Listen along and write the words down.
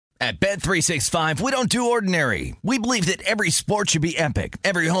At Bet365, we don't do ordinary. We believe that every sport should be epic.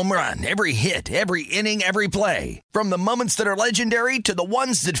 Every home run, every hit, every inning, every play. From the moments that are legendary to the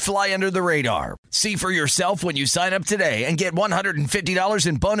ones that fly under the radar. See for yourself when you sign up today and get $150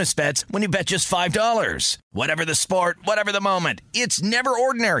 in bonus bets when you bet just $5. Whatever the sport, whatever the moment, it's never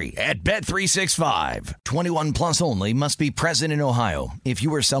ordinary at Bet365. 21 plus only. Must be present in Ohio. If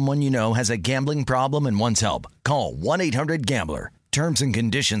you or someone you know has a gambling problem and wants help, call 1-800-GAMBLER. Terms and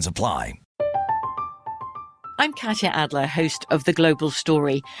conditions apply. I'm Katya Adler, host of The Global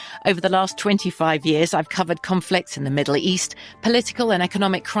Story. Over the last 25 years, I've covered conflicts in the Middle East, political and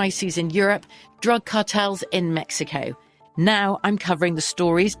economic crises in Europe, drug cartels in Mexico. Now I'm covering the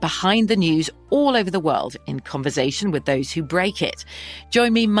stories behind the news all over the world in conversation with those who break it.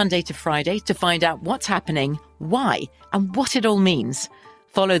 Join me Monday to Friday to find out what's happening, why, and what it all means.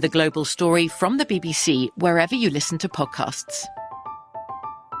 Follow The Global Story from the BBC wherever you listen to podcasts.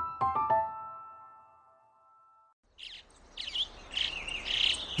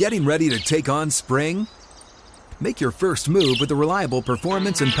 Getting ready to take on spring? Make your first move with the reliable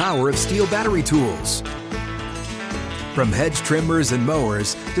performance and power of Steel battery tools. From hedge trimmers and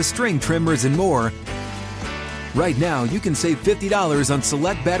mowers to string trimmers and more, right now you can save $50 on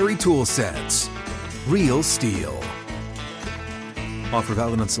select battery tool sets. Real Steel. Offer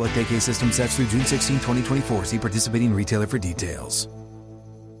valid on select AK system sets through June 16, 2024. See participating retailer for details.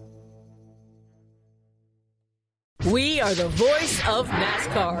 We are the voice of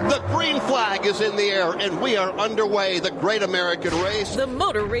NASCAR. The green flag is in the air, and we are underway. The Great American Race. The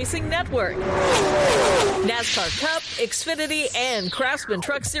Motor Racing Network. NASCAR Cup, Xfinity, and Craftsman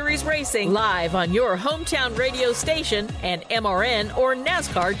Truck Series Racing live on your hometown radio station and MRN or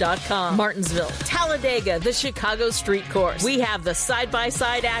NASCAR.com. Martinsville, Talladega, the Chicago Street Course. We have the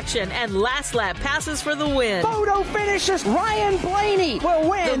side-by-side action and last lap passes for the win. Photo finishes. Ryan Blaney will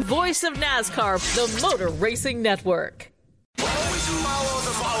win. The voice of NASCAR, the Motor Racing Network. Always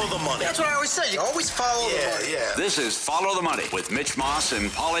follow the money. That's what I always say. You always follow the money. Yeah. This is Follow the Money with Mitch Moss and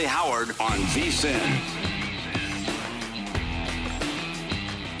Paulie Howard on VSiN.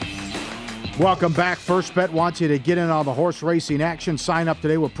 Welcome back. First Bet wants you to get in on the horse racing action. Sign up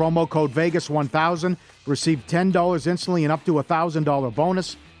today with promo code Vegas1000. Receive $10 instantly and up to $1,000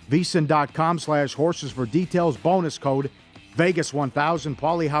 bonus. VSiN.com/horses for details. Bonus code Vegas1000.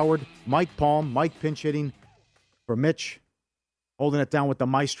 Paulie Howard, Mike Palm, Mike pinch hitting for Mitch. Holding it down with the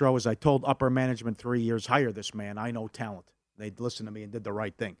maestro, as I told upper management 3 years, hire this man. I know talent. They listened to me and did the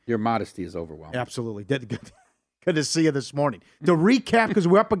right thing. Your modesty is overwhelming. Absolutely. Good to see you this morning. To recap, because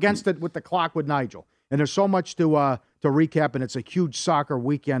we're up against it with the clock with Nigel, and there's so much to recap, and it's a huge soccer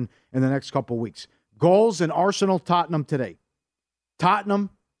weekend in the next couple of weeks. Goals in Arsenal-Tottenham today. Tottenham,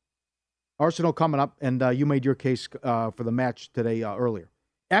 Arsenal coming up, and you made your case for the match today earlier.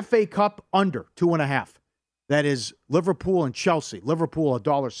 FA Cup under 2.5. That is Liverpool and Chelsea. Liverpool,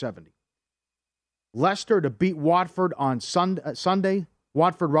 $1.70. Leicester to beat Watford on Sunday.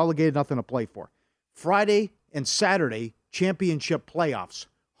 Watford relegated, nothing to play for. Friday and Saturday, championship playoffs.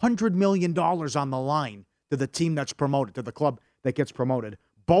 $100 million on the line to the team that's promoted, to the club that gets promoted.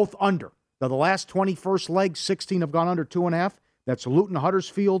 Both under. Now, the last 21st legs, 16 have gone under 2.5. That's Luton,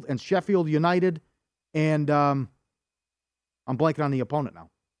 Huddersfield, and Sheffield United. And I'm blanking on the opponent now.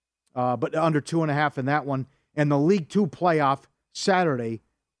 But under 2.5 in that one. And the League Two playoff Saturday,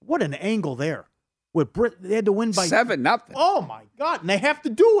 what an angle there. They had to win by 7-0. Oh, my God. And they have to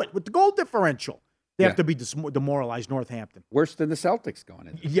do it with the goal differential. They have to be demoralized, Northampton. Worse than the Celtics going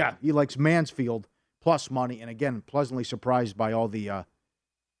in. Yeah, he likes Mansfield plus money. And, again, pleasantly surprised by all the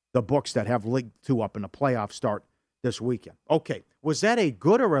books that have League Two up in the playoff start this weekend. Okay, was that a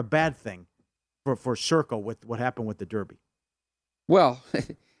good or a bad thing for Circa with what happened with the Derby? Well,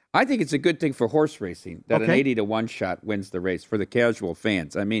 I think it's a good thing for horse racing that an 80-1 shot wins the race for the casual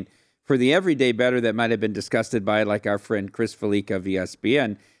fans. I mean, for the everyday bettor that might have been disgusted by it, like our friend Chris Felica of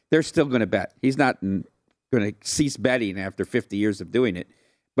ESPN, they're still going to bet. He's not going to cease betting after 50 years of doing it.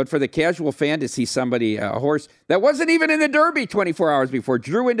 But for the casual fan to see somebody, a horse that wasn't even in the Derby 24 hours before,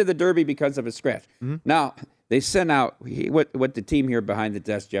 drew into the Derby because of a scratch. Mm-hmm. Now, they sent out, what the team here behind the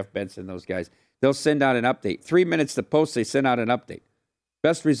desk, Jeff Benson, those guys, they'll send out an update. 3 minutes to post, they send out an update.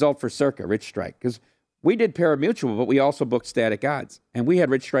 Best result for Circa, Rich Strike. Because we did pari-mutuel, but we also booked static odds. And we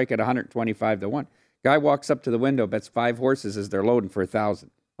had Rich Strike at 125-1. Guy walks up to the window, bets 5 horses as they're loading for 1,000.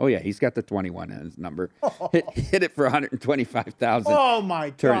 Oh, yeah, he's got the 21 in his number. Hit it for 125,000. Oh,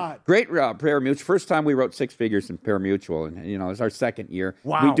 my God. Great pari-mutuel. First time we wrote 6 figures in pari-mutuel. And, it's our second year.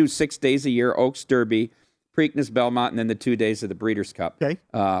 Wow. We do 6 days a year, Oaks Derby, Preakness, Belmont, and then the 2 days of the Breeders' Cup. Okay.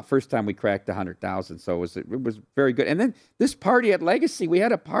 First time we cracked 100,000, so it was very good. And then this party at Legacy, we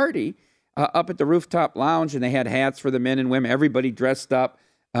had a party up at the rooftop lounge, and they had hats for the men and women. Everybody dressed up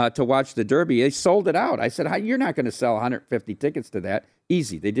to watch the Derby. They sold it out. I said, you're not going to sell 150 tickets to that.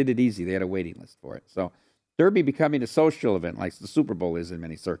 Easy. They did it easy. They had a waiting list for it. So Derby becoming a social event like the Super Bowl is in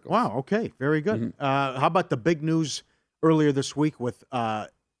many circles. Wow, okay. Very good. Mm-hmm. How about the big news earlier this week with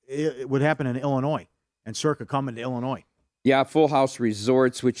it would happen in Illinois and Circa coming to Illinois? Yeah, Full House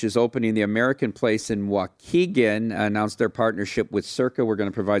Resorts, which is opening the American Place in Waukegan, announced their partnership with Circa. We're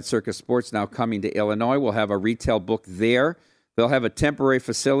going to provide Circa Sports now coming to Illinois. We'll have a retail book there. They'll have a temporary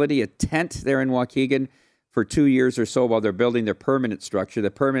facility, a tent there in Waukegan for 2 years or so while they're building their permanent structure.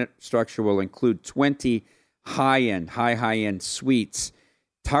 The permanent structure will include 20 high-end suites.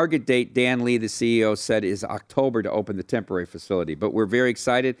 Target date, Dan Lee, the CEO, said is October to open the temporary facility. But we're very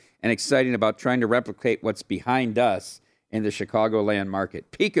excited about trying to replicate what's behind us in the Chicagoland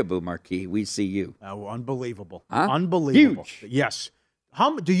market. Peekaboo Marquee, we see you. Oh, unbelievable. Huh? Unbelievable. Huge. Yes.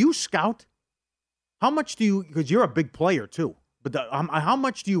 How do you scout? How much do you, because you're a big player too, but how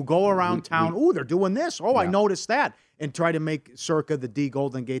much do you go around town? Oh, they're doing this. Oh, yeah. I noticed that. And try to make Circa, the D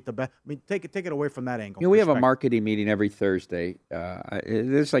Golden Gate, the best. I mean, take it away from that angle. We have a marketing meeting every Thursday.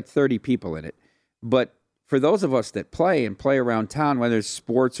 There's like 30 people in it. But for those of us that play around town, whether it's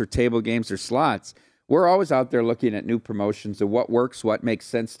sports or table games or slots, we're always out there looking at new promotions of what works, what makes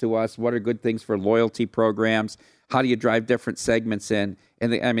sense to us, what are good things for loyalty programs, how do you drive different segments in.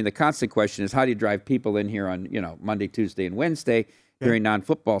 And the constant question is, how do you drive people in here on Monday, Tuesday, and Wednesday during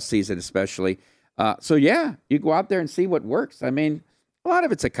non-football season especially. So, you go out there and see what works. I mean, a lot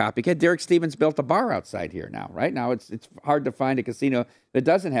of it's a copycat. Derek Stevens built a bar outside here now, right? Now it's hard to find a casino that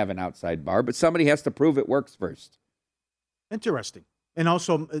doesn't have an outside bar, but somebody has to prove it works first. Interesting. And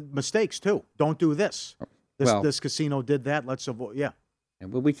also mistakes, too. Don't do this. This casino did that. Let's avoid, yeah.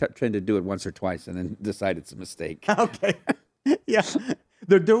 And we tend to do it once or twice and then decide it's a mistake. Okay. Yeah.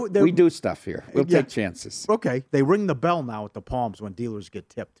 We do stuff here. We'll take chances. Okay. They ring the bell now at the Palms when dealers get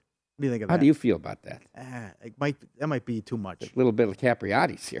tipped. What do you think of that? How do you feel about that? That might be too much. A little bit of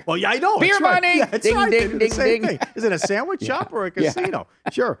Capriati's here. Well, yeah, I know. Beer money! Yeah, ding, right. ding, ding, same ding. Thing. Is it a sandwich shop or a casino?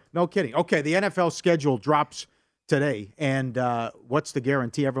 Sure. No kidding. Okay, the NFL schedule drops today. And what's the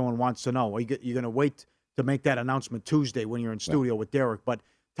guarantee? Everyone wants to know. Are you going to wait to make that announcement Tuesday when you're in studio with Derek? But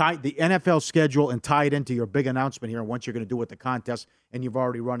tie the NFL schedule and tie it into your big announcement here and what you're going to do with the contest. And you've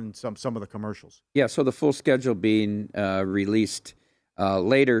already run in some of the commercials. Yeah, so the full schedule being released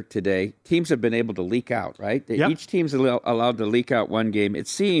later today. Teams have been able to leak out, right? Yep. Each team's allowed to leak out one game. It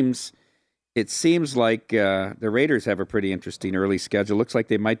seems like the Raiders have a pretty interesting early schedule. Looks like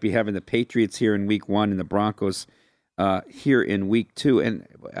they might be having the Patriots here in Week 1 and the Broncos here in Week 2. And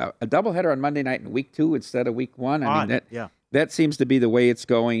a doubleheader on Monday night in Week 2 instead of Week 1. I mean, that seems to be the way it's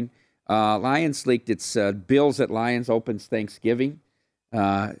going. Lions leaked its Bills at Lions opens Thanksgiving.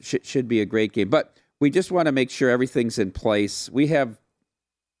 Should be a great game. But we just want to make sure everything's in place. We have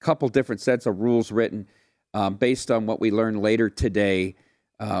a couple different sets of rules written based on what we learn later today.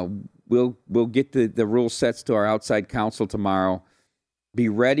 We'll get the rule sets to our outside counsel tomorrow. Be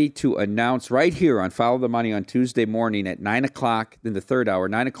ready to announce right here on Follow the Money on Tuesday morning at 9 o'clock in the third hour,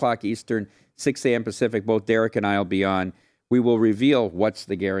 9 o'clock Eastern, 6 a.m. Pacific. Both Derek and I will be on. We will reveal what's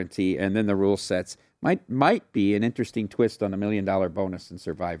the guarantee, and then the rule sets. Might be an interesting twist on $1 million bonus in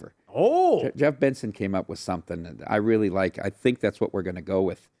Survivor. Oh! Jeff Benson came up with something that I really like. I think that's what we're going to go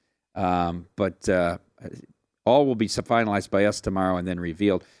with. But all will be finalized by us tomorrow and then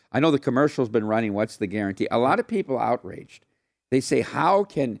revealed. I know the commercial's been running. What's the guarantee? A lot of people outraged. They say, how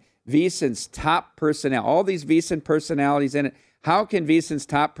can VSiN's top personality, all these VSiN personalities in it, how can VSiN's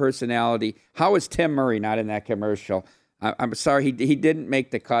top personality, how is Tim Murray not in that commercial? I'm sorry, he didn't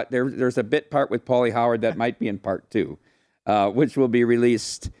make the cut. There's a bit part with Paulie Howard that might be in part 2, which will be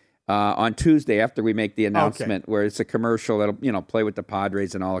released on Tuesday after we make the announcement, where it's a commercial that'll play with the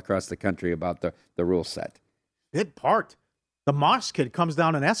Padres and all across the country about the rule set. Bit part. The Moss kid comes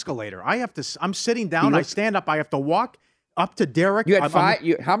down an escalator. I'm sitting down. I stand up. I have to walk up to Derek. You had five.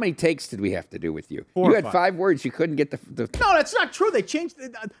 How many takes did we have to do with you? 4 You had 5 words. You couldn't get the. No, that's not true. They changed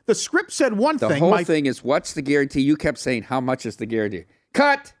the script. Said one thing. The whole thing is, what's the guarantee? You kept saying, how much is the guarantee?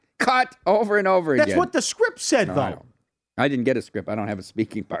 Cut, over and over again. That's what the script said, though. I didn't get a script. I don't have a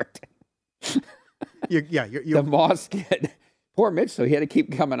speaking part. You're the Moss kid. Poor Mitch, so he had to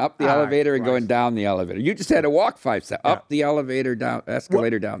keep coming up the elevator and going down the elevator. You just had to walk 5 steps up the elevator, down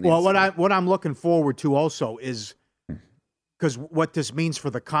escalator, down the. Well, what I'm looking forward to also is. Because what this means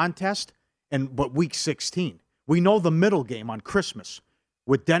for the contest, but Week 16. We know the middle game on Christmas.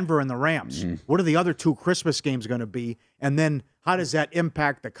 with Denver and the Rams. What are the other 2 Christmas games going to be? And then how does that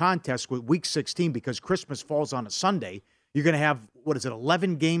impact the contest with Week 16? Because Christmas falls on a Sunday. You're going to have,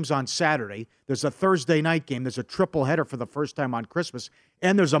 11 games on Saturday. There's a Thursday night game. There's a triple header for the first time on Christmas.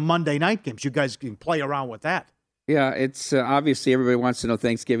 And there's a Monday night game. So you guys can play around with that. Yeah, it's obviously everybody wants to know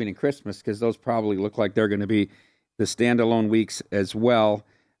Thanksgiving and Christmas because those probably look like they're going to be the standalone weeks as well.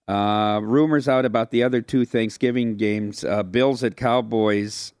 Rumors out about the other 2 Thanksgiving games. Bills at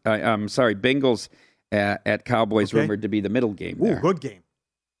Cowboys. Bengals at Cowboys, rumored to be the middle game there. Ooh, good game.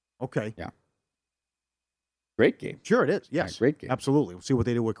 Okay. Yeah. Great game. Sure it is, yes. Yeah, great game. Absolutely. We'll see what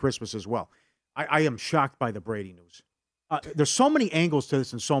they do with Christmas as well. I am shocked by the Brady news. There's so many angles to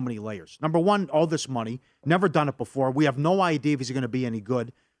this and so many layers. Number one, all this money. Never done it before. We have no idea if he's going to be any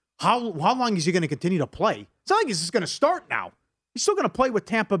good. How long is he going to continue to play? It's not like he's just going to start now. He's still going to play with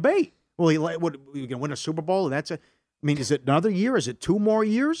Tampa Bay. Well, he going to win a Super Bowl? And that's it. I mean, is it another year? Is it 2 more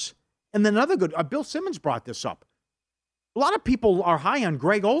years? And then another good. Bill Simmons brought this up. A lot of people are high on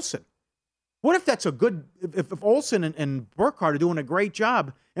Greg Olsen. What if that's a good? If Olsen and Burkhardt are doing a great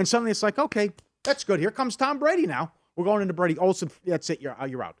job, and suddenly it's like, okay, that's good. Here comes Tom Brady now. We're going into Brady. Olsen, that's it. You're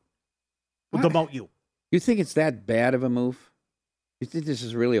out. We'll demote you. You think it's that bad of a move? You think this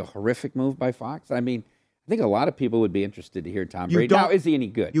is really a horrific move by Fox? I mean, I think a lot of people would be interested to hear Tom Brady. Now, is he any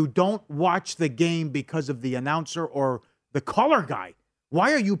good? You don't watch the game because of the announcer or the color guy.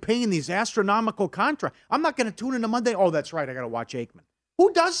 Why are you paying these astronomical contracts? I'm not going to tune into Monday. Oh, that's right. I got to watch Aikman.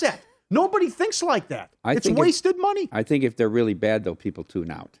 Who does that? Nobody thinks like that. It's wasted money. I think if they're really bad, though, people tune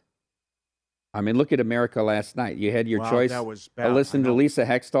out. I mean, look at America last night. You had your choice. That was bad. Listen to Lisa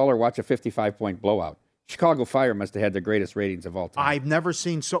Hextall or watch a 55-point blowout. Chicago Fire must have had the greatest ratings of all time. I've never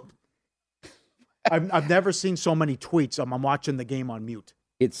seen so many tweets. I'm watching the game on mute.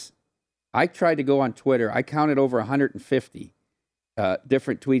 I tried to go on Twitter. I counted over 150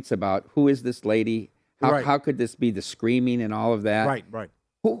 different tweets about who is this lady? How could this be the screaming and all of that? Right.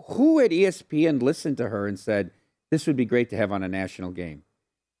 Who at ESPN listened to her and said, this would be great to have on a national game?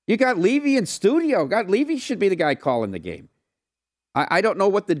 You got Levy in studio. Levy should be the guy calling the game. I don't know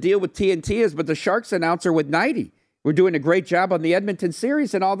what the deal with TNT is, but the Sharks announcer with 90. We're doing a great job on the Edmonton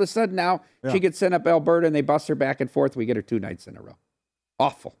series, and all of a sudden now she gets sent up Alberta, and they bust her back and forth. We get her 2 nights in a row.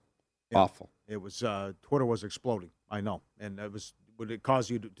 Awful. Yeah. Awful. It was Twitter was exploding. I know. And would it cause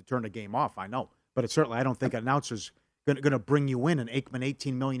you to turn the game off? I know. But I don't think an announcer's going to bring you in, and Aikman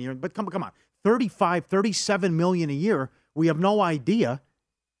 $18 million a year. But come on, $37 million a year. We have no idea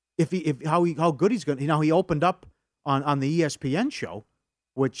how good he's going. He opened up on the ESPN show,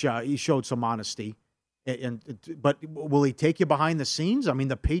 which he showed some honesty. But will he take you behind the scenes? I mean,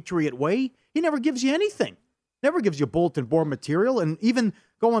 the Patriot way. He never gives you anything. Never gives you bulletin board material. And even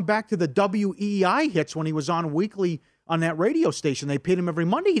going back to the WEEI hits when he was on weekly on that radio station, they paid him every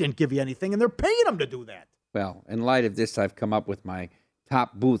Monday. He didn't give you anything, and they're paying him to do that. Well, in light of this, I've come up with my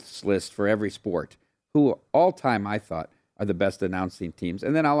top booths list for every sport, who all-time I thought are the best announcing teams.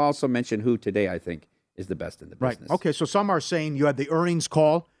 And then I'll also mention who today I think is the best in the business. Right. Okay, so some are saying you had the earnings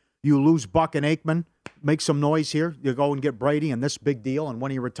call, you lose Buck and Aikman, make some noise here, you go and get Brady and this big deal, and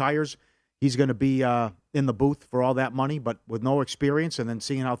when he retires, he's going to be in the booth for all that money, but with no experience, and then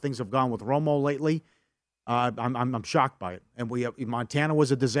seeing how things have gone with Romo lately, I'm shocked by it. And Montana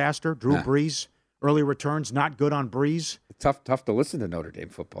was a disaster. Drew Brees, early returns, not good on Brees. Tough to listen to Notre Dame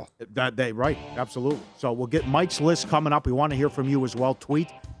football. Right, absolutely. So we'll get Mike's list coming up. We want to hear from you as well. Tweet,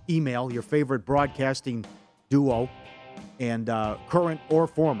 email your favorite broadcasting duo, and current or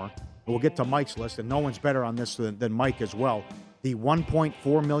former. And we'll get to Mike's list, and no one's better on this than Mike as well. The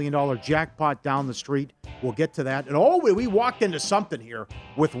 $1.4 million jackpot down the street. We'll get to that. And we walked into something here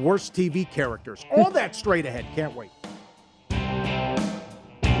with worst TV characters. All that straight ahead. Can't wait.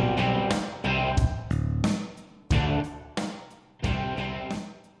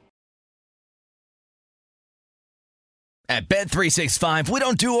 At Bet365, we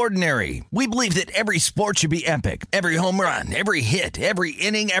don't do ordinary. We believe that every sport should be epic. Every home run, every hit, every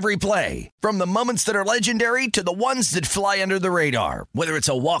inning, every play. From the moments that are legendary to the ones that fly under the radar. Whether it's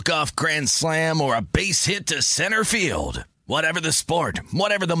a walk-off grand slam or a base hit to center field. Whatever the sport,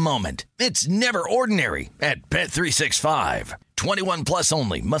 whatever the moment. It's never ordinary at Bet365. 21 plus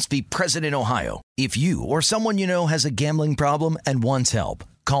only. Must be present in Ohio. If you or someone you know has a gambling problem and wants help,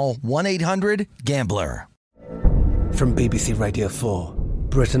 call 1-800-GAMBLER. From BBC Radio 4,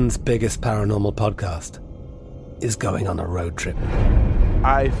 Britain's biggest paranormal podcast is going on a road trip.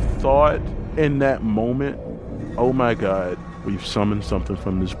 I thought in that moment, oh my God, we've summoned something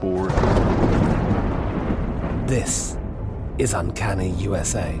from this board. This is Uncanny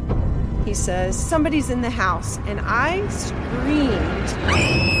USA. He says, somebody's in the house, and I screamed.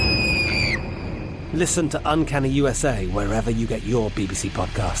 Listen to Uncanny USA wherever you get your BBC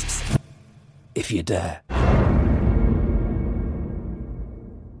podcasts, if you dare.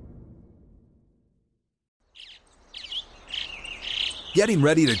 Getting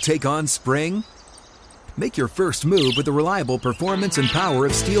ready to take on spring? Make your first move with the reliable performance and power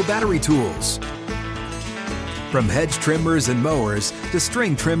of Steel battery tools. From hedge trimmers and mowers to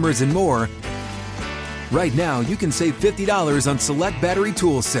string trimmers and more, right now you can save $50 on select battery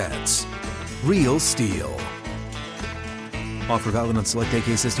tool sets. Real Steel. Offer valid on select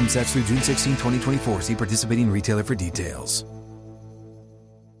AK system sets through June 16, 2024. See participating retailer for details.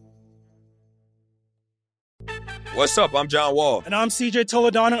 What's up? I'm John Wall. And I'm CJ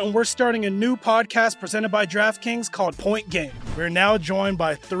Toledano, and we're starting a new podcast presented by DraftKings called Point Game. We're now joined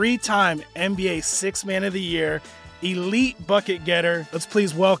by three-time NBA Sixth Man of the Year, elite bucket getter. Let's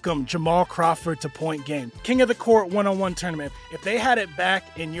please welcome Jamal Crawford to Point Game. King of the Court one-on-one tournament. If they had it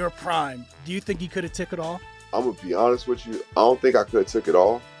back in your prime, do you think you could have took it all? I'm going to be honest with you. I don't think I could have took it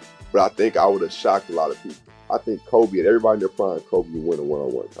all, but I think I would have shocked a lot of people. I think Kobe and everybody in their prime, Kobe would win a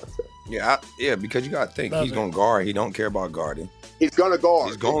one-on-one contest. Yeah, because you got to think. He's going to guard. He don't care about guarding. He's going to guard.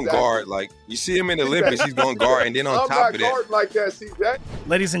 He's going to guard. Like, you see him in the Olympics, he's going to guard. And then on top of that. I'm not guarding like that, CJ.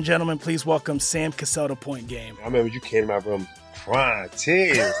 Ladies and gentlemen, please welcome Sam Cassell to Point Game. I remember you came out from prime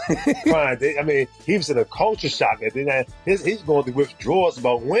tears. I mean, he was in a culture shock. And then he's going through withdrawals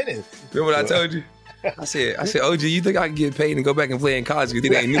about winning. Remember what I told you? I said, OG, you think I can get paid and go back and play in college because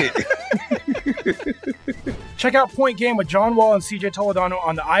it ain't it? Check out Point Game with John Wall and CJ Toledano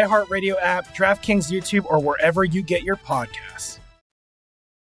on the iHeartRadio app, DraftKings YouTube, or wherever you get your podcasts.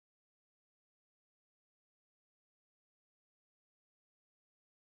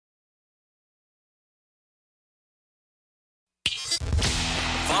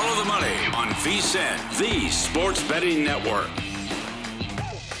 Follow the money on VSiN, the Sports Betting Network.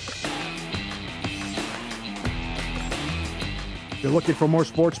 You're looking for more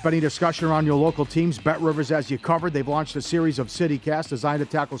sports betting discussion around your local teams. BetRivers has you covered. They've launched a series of CityCasts designed to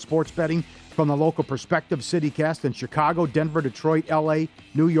tackle sports betting from the local perspective. CityCast in Chicago, Denver, Detroit, LA,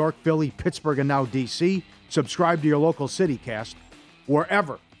 New York, Philly, Pittsburgh, and now DC. Subscribe to your local CityCast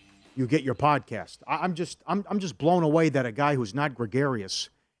wherever you get your podcast. I'm just blown away that a guy who's not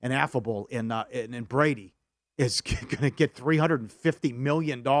gregarious and affable in Brady is going to get $350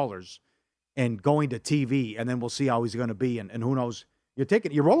 million and going to TV, and then we'll see how he's going to be. And who knows?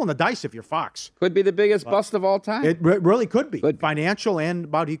 You're rolling the dice if you're Fox. Could be the biggest bust of all time. It really could be. Financial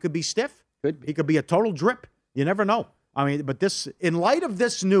and he could be stiff. He could be a total drip. You never know. I mean, but this, in light of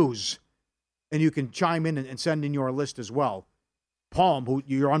this news, and you can chime in and send in your list as well. Palm, who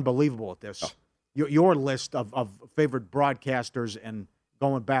you're unbelievable at this. Oh. Your list of favorite broadcasters and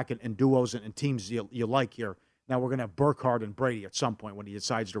going back and duos and teams you like here. Now we're going to have Burkhardt and Brady at some point when he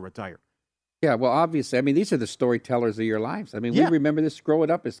decides to retire. Yeah, well, obviously, I mean, these are the storytellers of your lives. I mean, we remember this growing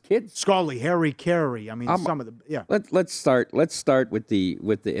up as kids. Scully, Harry Carey. I mean, some of the Let's start with the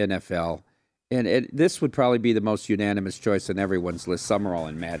NFL, and this would probably be the most unanimous choice on everyone's list. Summerall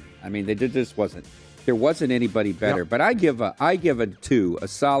and Madden. I mean, there wasn't anybody better. Yep. But I give a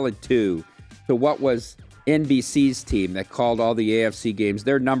solid 2 to what was NBC's team that called all the AFC games.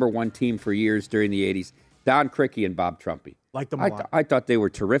 Their number one team for years during the '80s. Don Criqui and Bob Trumpy. Like them a lot. I thought they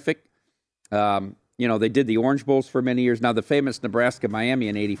were terrific. They did the Orange Bowls for many years. Now, the famous Nebraska-Miami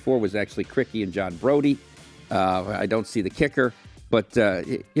in '84 was actually Criqui and John Brody. I don't see the kicker. But,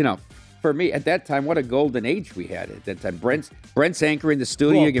 for me, at that time, what a golden age we had at that time. Brent's anchoring the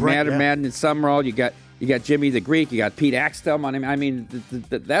studio. You get Madden and Summerall. You got Jimmy the Greek. You got Pete Axtell on him. I mean,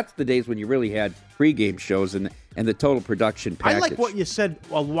 that's the days when you really had pregame shows and the total production package. I like what you said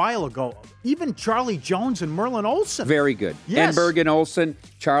a while ago. Even Charlie Jones and Merlin Olsen. Very good. Yes. Enberg and Olsen,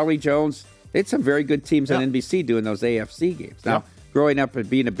 Charlie Jones. They had some very good teams on NBC doing those AFC games. Now, growing up and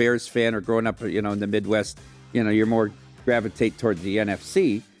being a Bears fan or growing up, in the Midwest, you're more gravitate towards the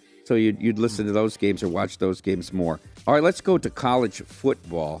NFC. So you'd listen to those games or watch those games more. All right, let's go to college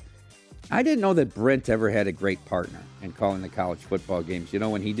football. I didn't know that Brent ever had a great partner in calling the college football games.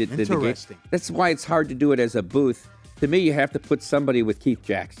 When he did the game. That's why it's hard to do it as a booth. To me, you have to put somebody with Keith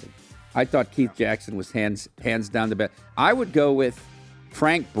Jackson. I thought Keith Jackson was hands down the best. I would go with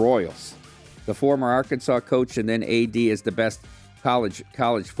Frank Broyles, the former Arkansas coach and then AD as the best college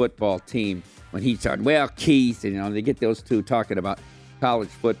football team when he started. Well, Keith, and they get those two talking about college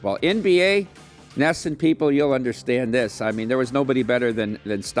football. NBA, Nesson people, you'll understand this. I mean, there was nobody better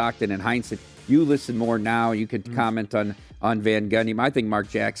than Stockton and Heinsohn. You listen more now. You can comment on Van Gundy. I think Mark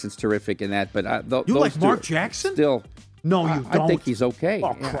Jackson's terrific in that. But you like Mark Jackson? Still, No, you don't. I think he's okay.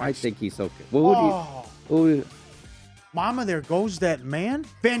 Oh, Yeah, I Christ. think he's okay. Well, who Mama, there goes that man.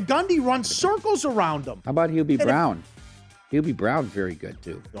 Van Gundy runs circles around him. how about Hubie Brown? Hubie Brown's very good,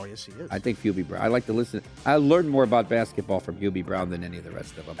 too. Oh, yes, he is. I think Hubie Brown. I like to listen. I learned more about basketball from Hubie Brown than any of the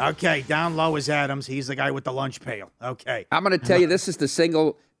rest of them. Okay, down low is Adams. He's the guy with the lunch pail. Okay. I'm going to tell you, this is the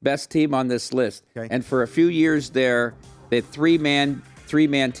single best team on this list. Okay. And for a few years there, they had three-man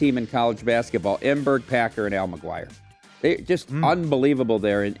team in college basketball, Emberg, Packer, and Al McGuire. They're just unbelievable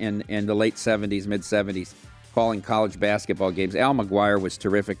there in the late 70s, mid-70s, calling college basketball games. Al McGuire was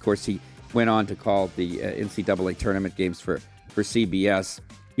terrific. Of course, he went on to call the NCAA tournament games for CBS.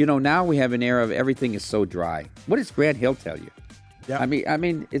 You know, now we have an era of everything is so dry. What does Grant Hill tell you? Yep. I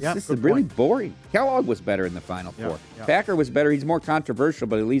mean, it's Yep, just good really point. boring. Kellogg was better in the Final Four. Yep. Packer was better. He's more controversial,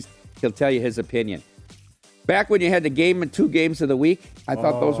 but at least he'll tell you his opinion. Back when you had the game and 2 games of the week, I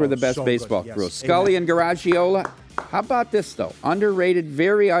thought those were the best so baseball good, yes. crews. Scully and Garagiola. How about this, though? Underrated,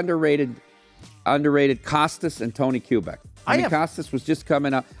 very underrated Costas and Tony Kubek. Costas was just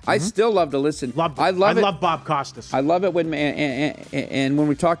coming up. I still love to listen. I love Bob Costas. I love it when and when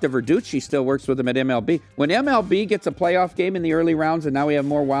we talk to Verducci, still works with him at MLB. When MLB gets a playoff game in the early rounds, and now we have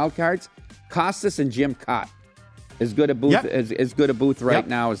more wild cards, Costas and Jim Cott as good a booth as good a booth right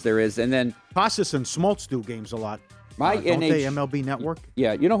now as there is. And then Costas and Smoltz do games a lot. Don't NH they, MLB Network?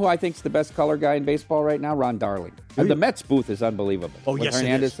 Yeah, you know who I think's the best color guy in baseball right now? Ron Darling. The Mets booth is unbelievable. Oh, with yes, it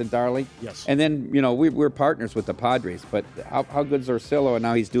Hernandez is. and Darling. Yes. And then, you know, we're partners with the Padres, but how good's Ursillo? And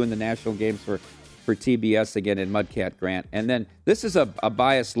now he's doing the national games for TBS again in Mudcat Grant. And then this is a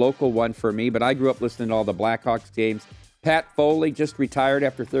biased local one for me, but I grew up listening to all the Blackhawks games. Pat Foley just retired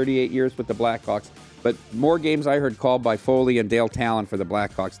after 38 years with the Blackhawks, but more games I heard called by Foley and Dale Talon for the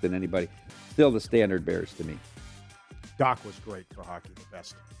Blackhawks than anybody. Still the standard bearers to me. Doc was great for hockey, the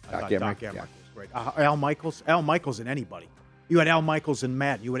best. Doc Emmerich yeah. was great. Al Michaels and anybody. You had Al Michaels and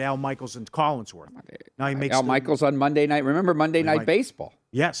Matt. You had Al Michaels and Collinsworth. Now he makes Michaels on Monday night. Remember Monday Night Baseball?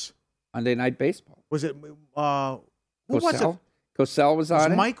 Yes. Monday Night Baseball. Was it? Who was it? Cosell was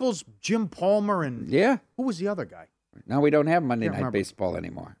on it. Michaels, Jim Palmer, and who was the other guy? Now we don't have Monday Night remember. Baseball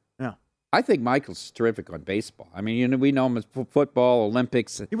anymore. Yeah. I think Michael's terrific on baseball. I mean, we know him as football,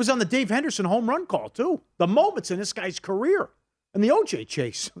 Olympics. He was on the Dave Henderson home run call too. The moments in this guy's career, and the OJ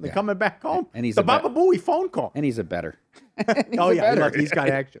chase. They're coming back home. And he's the Baba Booey phone call. And he's a better. He's got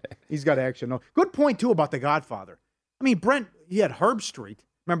action. He's got action. No. Good point too about The Godfather. I mean, Brent, he had Herb Street.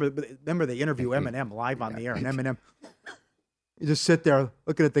 Remember they interview Eminem live on the air, and Eminem, you just sit there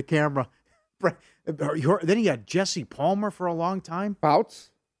looking at the camera. Then he had Jesse Palmer for a long time. Fouts.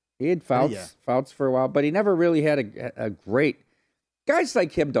 He had Fouts for a while, but he never really had a great. Guys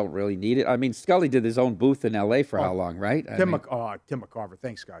like him don't really need it. I mean, Scully did his own booth in L.A. for how long, right? Tim McCarver.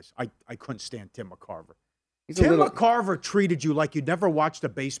 Thanks, guys. I couldn't stand Tim McCarver. McCarver treated you like you'd never watched a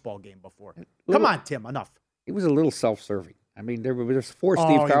baseball game before. Come on, Tim, enough. He was a little self-serving. I mean, there's 4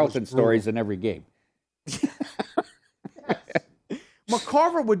 Steve Carlton stories in every game.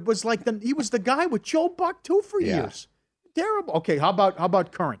 McCarver was like he was the guy with Joe Buck too for years. Terrible. Okay, how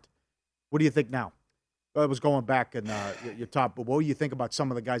about current? What do you think now? I was going back in your top, but what do you think about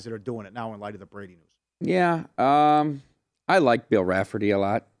some of the guys that are doing it now in light of the Brady news? Yeah, I like Bill Rafferty a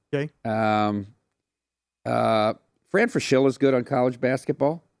lot. Okay. Fran Fraschilla is good on college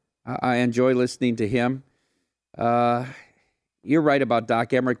basketball. I enjoy listening to him. You're right about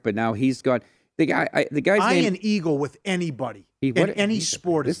Doc Emmerich, but now he's gone. The guy's name. An eagle with anybody in any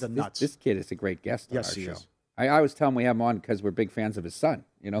sport is the nuts. This kid is a great guest on our show. Yes, he is. I always tell him we have him on because we're big fans of his son.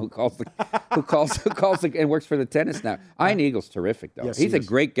 You know, who calls and works for the tennis now. Ian Eagle's terrific though. Yes, he's he a is.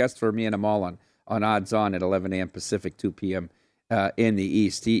 great guest for me and him all on Odds On at 11 a.m. Pacific, 2 p.m. In the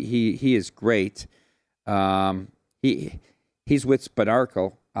East. He is great. He's with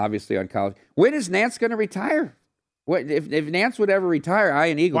Spanarkel, obviously on college. When is Nance going to retire? What if Nance would ever retire?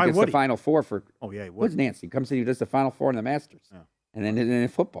 Ian Eagle gets the Final Four for. Oh yeah, he would. What's Nance? He comes in, he does the Final Four in the Masters. Yeah. And then in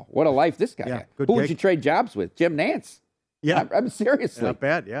football. What a life this guy had. Who would you trade jobs with? Jim Nance. Yeah. I'm seriously. Not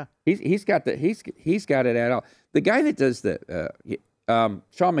bad, yeah. He's got it at all. The guy that does Sean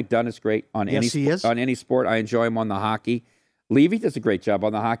McDonough is great on any sport. I enjoy him on the hockey. Levy does a great job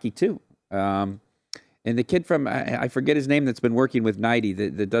on the hockey too. And the kid from I forget his name that's been working with Nighty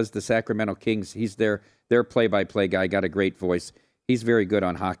that does the Sacramento Kings. He's their play-by-play guy. Got a great voice. He's very good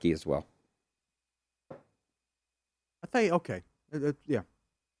on hockey as well. I tell you, okay. Yeah.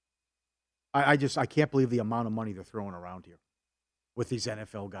 I can't believe the amount of money they're throwing around here with these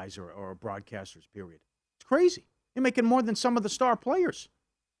NFL guys or broadcasters, period. It's crazy. You're making more than some of the star players.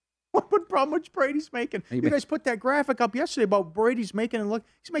 How much Brady's making? You guys put that graphic up yesterday about Brady's making, and look,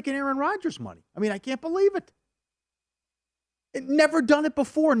 he's making Aaron Rodgers money. I mean, I can't believe it. Never done it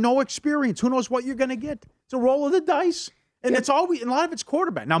before. No experience. Who knows what you're going to get? It's a roll of the dice. And it's always, and a lot of it's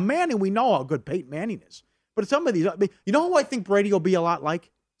quarterback. Now, Manning, we know how good Peyton Manning is. But some of these, you know who I think Brady will be a lot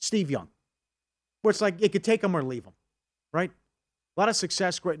like? Steve Young. Where it's like, you could take him or leave him, right? A lot of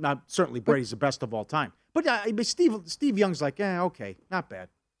success. Great. Now, certainly Brady's the best of all time. But Steve Young's like, okay, not bad.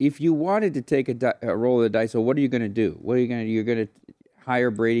 If you wanted to take a roll of the dice, so what are you going to do? What are you going to do? You're going to hire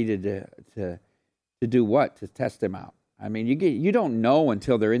Brady to do what? To test him out. I mean, you don't know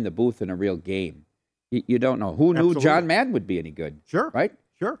until they're in the booth in a real game. You don't know. Who knew John Madden would be any good? Sure. Right?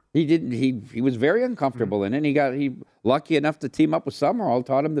 Sure. He didn't. He was very uncomfortable in it. And he lucky enough to team up with Summerall,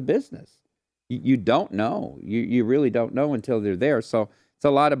 taught him the business. You don't know. You really don't know until they're there. So it's a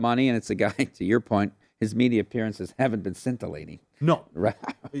lot of money, and it's a guy, to your point, his media appearances haven't been scintillating. No. Right.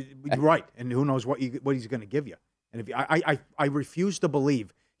 Right. And who knows what he's going to give you. And I refuse to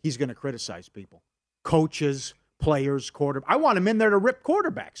believe he's going to criticize people. Coaches, players, quarterbacks. I want him in there to rip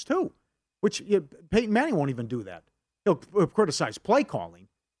quarterbacks, too. Which Peyton Manning won't even do that. He'll criticize play calling,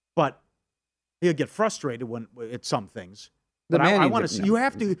 but he'll get frustrated at some things. But I want to see. You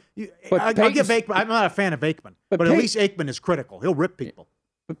have to. I'll give Aikman. I'm not a fan of Aikman, but at least Aikman is critical. He'll rip people.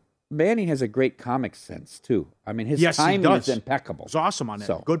 But Manning has a great comic sense too. I mean, his timing is impeccable. He's awesome on that.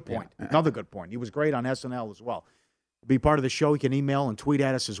 So, good point. Yeah. Another good point. He was great on SNL as well. Be part of the show. You can email and tweet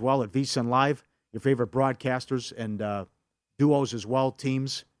at us as well at VSiN Live. Your favorite broadcasters and duos as well,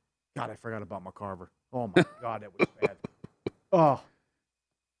 teams. God, I forgot about McCarver. Oh, my God, that was bad. Oh.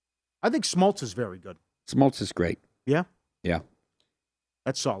 I think Smoltz is very good. Smoltz is great. Yeah? Yeah.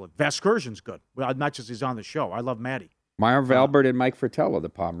 That's solid. Vasgersian's good. Well, not just he's on the show. I love Matty. Marv Albert and Mike Fratello, the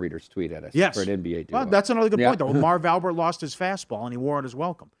Palm Readers, tweet at us for an NBA duo. Well, that's another good point, though. Marv Albert lost his fastball, and he wore it as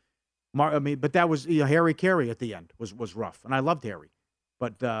welcome. But that was Harry Carey at the end was rough, and I loved Harry.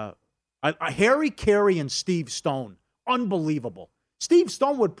 But Harry Carey and Steve Stone, unbelievable. Steve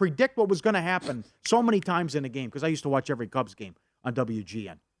Stone would predict what was going to happen so many times in a game because I used to watch every Cubs game on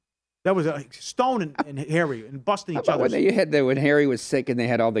WGN. That was Stone and Harry and busting each other. When Harry was sick and they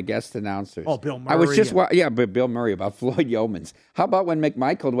had all the guest announcers. Oh, Bill Murray. I was just but Bill Murray about Floyd Yeomans. How about when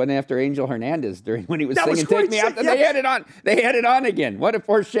McMichael went after Angel Hernandez when he was singing "Take Me Out"? They had it on. They had it on again. What a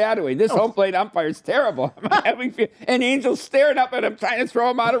foreshadowing! This home plate umpire is terrible. And Angel's staring up at him, trying to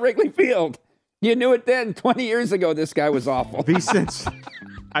throw him out of Wrigley Field. You knew it then. 20 years ago, this guy was awful.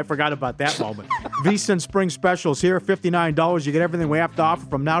 I forgot about that moment. VSiN Spring Specials here, $59. You get everything we have to offer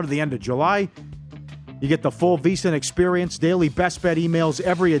from now to the end of July. You get the full VSiN experience, daily best bet emails,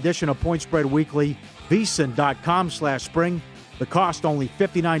 every edition of Point Spread Weekly, VSiN.com/spring. The cost only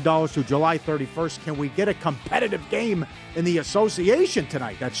 $59 through July 31st. Can we get a competitive game in the association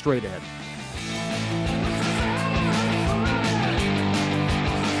tonight? That's straight ahead.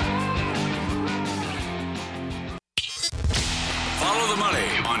 Follow the money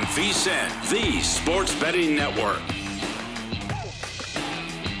on VSiN, the Sports Betting Network.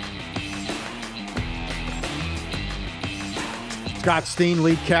 Scott Steen,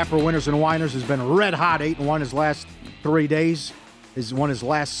 lead capper, winners and whiners, has been red hot, 8-1 his last 3 days. He's won his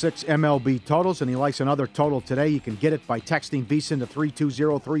last 6 MLB totals, and he likes another total today. You can get it by texting VSiN to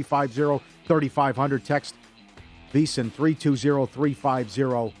 320-350-3500. Text VSiN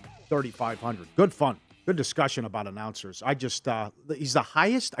 320-350-3500. Good fun. Good discussion about announcers. He's the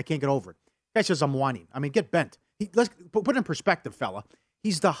highest. I can't get over it. Guy says I'm whining. I mean, get bent. Let's put it in perspective, fella.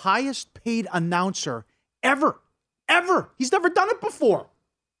 He's the highest paid announcer ever. He's never done it before.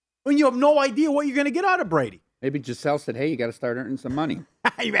 When you have no idea what you're going to get out of Brady. Maybe Giselle said, hey, you got to start earning some money.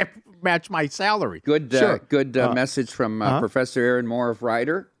 Match my salary. Good message from Professor Aaron Moore of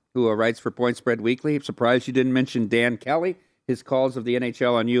Ryder, who writes for Point Spread Weekly. I'm surprised you didn't mention Dan Kelly. His calls of the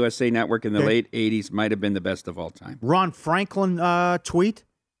NHL on USA Network in the late 80s might have been the best of all time. Ron Franklin tweet.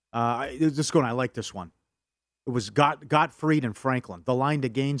 This one, I like this one. It was Gottfried and Franklin. The line to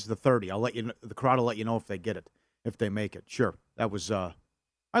gains the 30. I'll let you know, the crowd will let you know if they get it, if they make it. Sure. That was I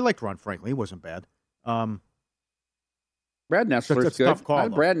liked Ron Franklin. He wasn't bad. Brad Nessler is good. Tough call,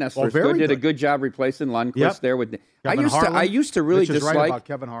 Brad Nessler is good. Did a good job replacing Lundqvist there with I used to really dislike about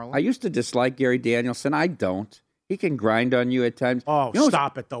Kevin Harlan. I used to dislike Gary Danielson. I don't. He can grind on you at times. Oh,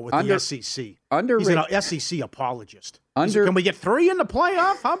 stop it, though, with the SEC. He's an SEC apologist. Can we get 3 in the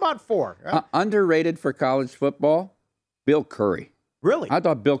playoff? How about 4? Underrated for college football, Bill Curry. Really? I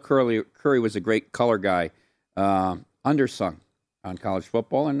thought Bill Curry was a great color guy, undersung on college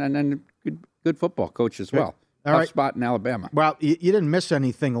football, and then good football coach as well. Tough spot in Alabama. Well, you didn't miss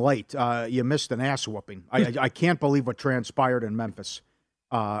anything late. You missed an ass whooping. I can't believe what transpired in Memphis.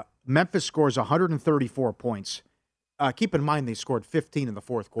 Memphis scores 134 points. Keep in mind they scored 15 in the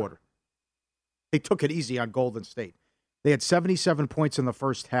fourth quarter. They took it easy on Golden State. They had 77 points in the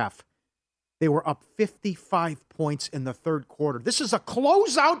first half. They were up 55 points in the third quarter. This is a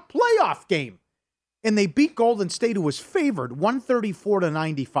closeout playoff game. And they beat Golden State, who was favored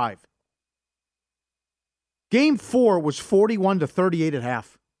 134-95. Game 4 was 41-38 at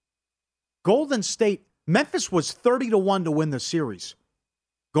half. Golden State, Memphis was 30-1 to win the series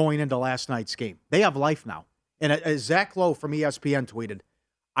going into last night's game. They have life now. And as Zach Lowe from ESPN tweeted,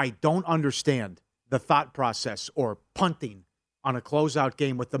 I don't understand the thought process or punting on a closeout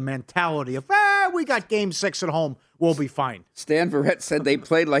game with the mentality of, we got game 6 at home, we'll be fine. Stan Verrett said they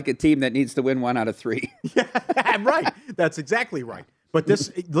played like a team that needs to win 1 out of 3. Yeah, right. That's exactly right. But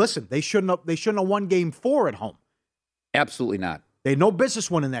listen, they shouldn't have won game 4 at home. Absolutely not. They had no business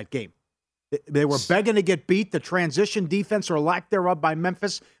winning that game. They were begging to get beat. The transition defense or lack thereof by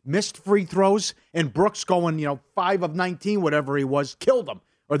Memphis missed free throws, and Brooks going, 5 of 19, whatever he was, killed them.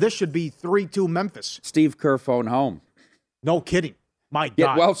 Or this should be 3-2 Memphis. Steve Kerr phone home. No kidding. My God.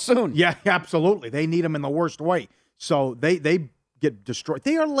 Get well soon. Yeah, absolutely. They need him in the worst way. So they get destroyed.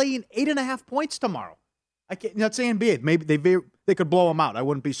 They are laying 8.5 points tomorrow. That's the NBA. Maybe they could blow them out. I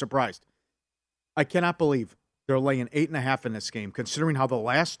wouldn't be surprised. I cannot believe they're laying 8.5 in this game, considering how the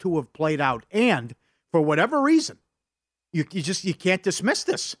last two have played out. And for whatever reason, you can't dismiss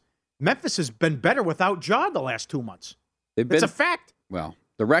this. Memphis has been better without Ja the last 2 months. It's a fact. Well,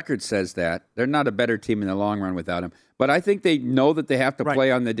 the record says that. They're not a better team in the long run without him. But I think they know that they have to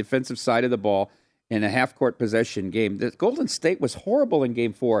play on the defensive side of the ball in a half-court possession game. The Golden State was horrible in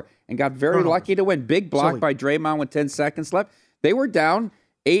Game 4 and got very lucky to win. Big block by Draymond with 10 seconds left. They were down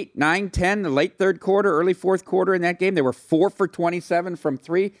 8, 9, 10, the late third quarter, early fourth quarter in that game. They were 4 for 27 from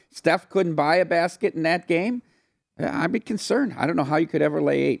 3. Steph couldn't buy a basket in that game. I'd be concerned. I don't know how you could ever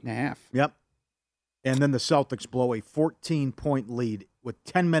lay 8.5. Yep. And then the Celtics blow a 14-point lead with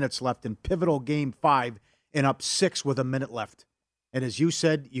 10 minutes left in pivotal Game 5 and up 6 with a minute left. And as you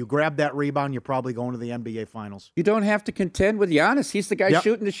said, you grab that rebound, you're probably going to the NBA Finals. You don't have to contend with Giannis. He's the guy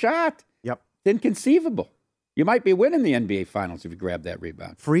shooting the shot. Yep. It's inconceivable. You might be winning the NBA Finals if you grab that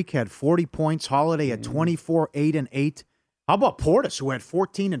rebound. Freak had 40 points. Holiday had 24, 8, and 8. How about Portis, who had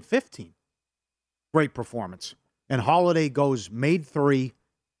 14 and 15? Great performance. And Holiday goes made 3,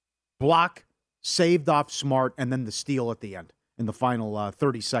 block, saved off Smart, and then the steal at the end in the final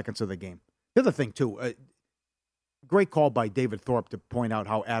 30 seconds of the game. The other thing, too, great call by David Thorpe to point out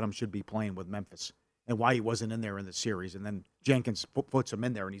how Adams should be playing with Memphis and why he wasn't in there in the series. And then Jenkins puts him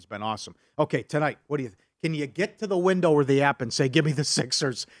in there, and he's been awesome. Okay, tonight, what do you can you get to the window or the app and say, give me the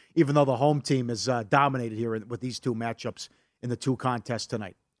Sixers, even though the home team is dominated here with these two matchups in the two contests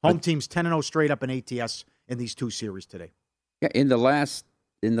tonight? Home team's 10-0 straight up in ATS in these two series today. Yeah, I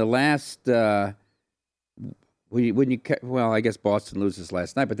guess Boston loses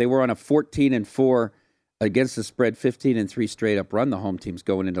last night, but they were on a 14-4 against the spread, 15-3 straight up run. The home team's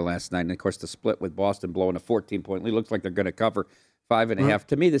going into last night, and of course the split with Boston blowing a 14-point lead. Looks like they're going to cover 5.5. Mm-hmm.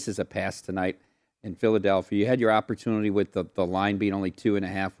 To me, this is a pass tonight in Philadelphia. You had your opportunity with the line being only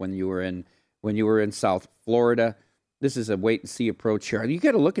 2.5 when you were in South Florida. This is a wait-and-see approach here. You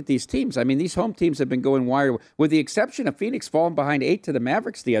got to look at these teams. I mean, these home teams have been going wire. With the exception of Phoenix falling behind 8 to the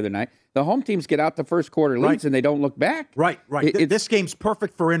Mavericks the other night, the home teams get out the first quarter leads and they don't look back. Right. This game's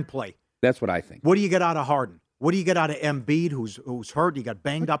perfect for in-play. That's what I think. What do you get out of Harden? What do you get out of Embiid, who's hurt? He got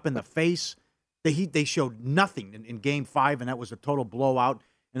banged up in the face. They showed nothing in Game 5, and that was a total blowout.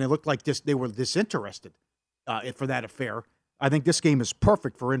 And it looked like they were disinterested for that affair. I think this game is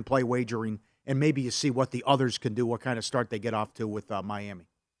perfect for in-play wagering. And maybe you see what the others can do, what kind of start they get off to with Miami.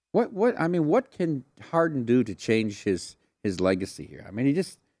 What can Harden do to change his legacy here? I mean, he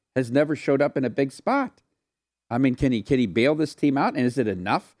just has never showed up in a big spot. I mean, can he bail this team out? And is it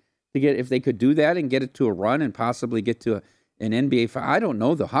enough to get, if they could do that and get it to a run and possibly get to an NBA final? I don't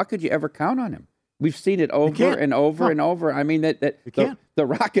know, though. How could you ever count on him? We've seen it over and over and over. I mean, the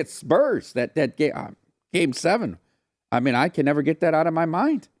Rockets Spurs, that game 7. I mean, I can never get that out of my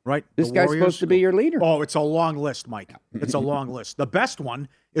mind. Right. This guy's supposed to be your leader. Oh, it's a long list, Mike. It's a long list. The best one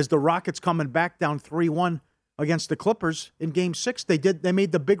is the Rockets coming back down 3-1 against the Clippers in Game 6. They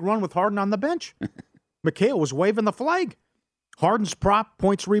made the big run with Harden on the bench. McHale was waving the flag. Harden's prop,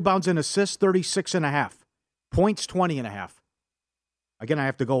 points, rebounds, and assists, 36.5. Points, 20.5. Again, I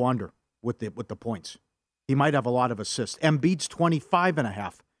have to go under with the points. He might have a lot of assists. Embiid's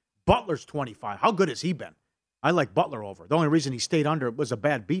 25.5. Butler's 25. How good has he been? I like Butler over. The only reason he stayed under was a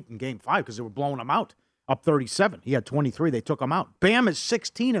bad beat in Game 5 because they were blowing him out. Up 37. He had 23. They took him out. Bam is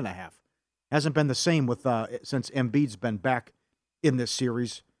 16.5. Hasn't been the same with since Embiid's been back in this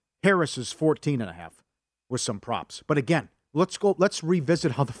series. Harris is 14.5 with some props. But again, let's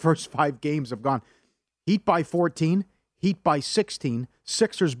revisit how the first 5 games have gone. Heat by 14. Heat by 16,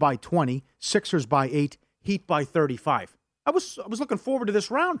 Sixers by 20, Sixers by 8, Heat by 35. I was looking forward to this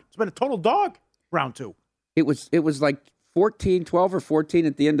round. It's been a total dog, round 2. It was like 12 or 14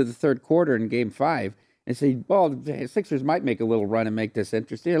 at the end of the third quarter in Game 5. And say, well, the Sixers might make a little run and make this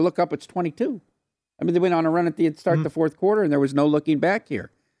interesting. Look up, it's 22. I mean, they went on a run at the start of the fourth quarter, and there was no looking back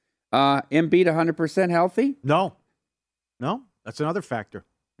here. Embiid 100% healthy? No, that's another factor.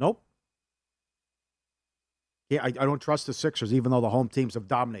 Nope. Yeah, I don't trust the Sixers, even though the home teams have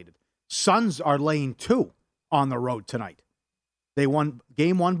dominated. Suns are laying 2 on the road tonight. They won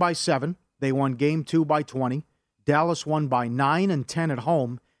Game 1 by 7. They won Game 2 by 20. Dallas won by 9 and 10 at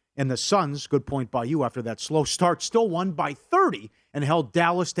home. And the Suns, good point by you after that slow start, still won by 30 and held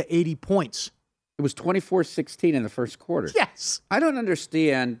Dallas to 80 points. It was 24-16 in the first quarter. Yes. I don't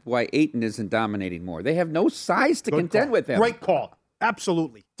understand why Ayton isn't dominating more. They have no size to contend with him. Great call.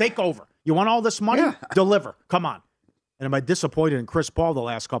 Absolutely. Take over. You want all this money? Yeah. Deliver. Come on. And am I disappointed in Chris Paul the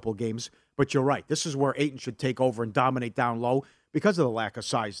last couple of games? But you're right. This is where Ayton should take over and dominate down low because of the lack of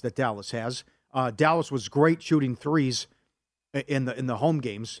size that Dallas has. Dallas was great shooting threes in the home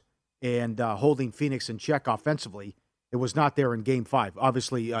games and holding Phoenix in check offensively. It was not there in Game 5.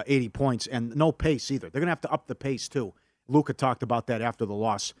 Obviously, 80 points and no pace either. They're going to have to up the pace, too. Luka talked about that after the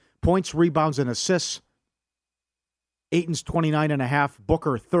loss. Points, rebounds, and assists. Ayton's 29.5,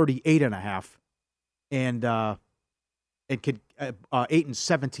 Booker 38.5, and Ayton's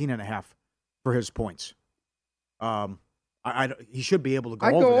 17.5 for his points. He should be able to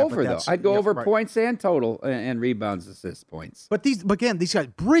go over that. I'd go over points and total and rebounds, assists, points. But these guys,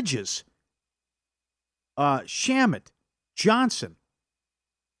 Bridges, Shamet, Johnson,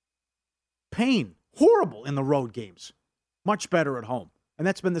 Payne, horrible in the road games. Much better at home. And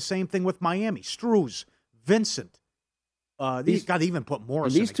that's been the same thing with Miami. Struz, Vincent. These got to even put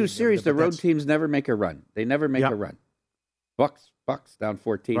Morris. In these two series, the road teams never make a run. They never make a run. Bucks down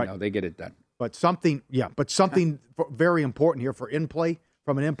 14 now. They get it done. But something very important here for in-play,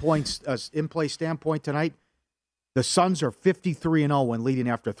 from an in-play standpoint tonight, the Suns are 53-0 when leading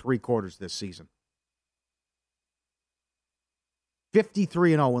after 3 quarters this season.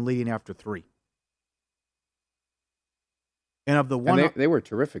 53-0 when leading after 3. And of the one, and they were a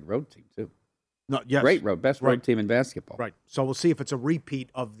terrific road team too. No, yes, great best road team in basketball. Right. So we'll see if it's a repeat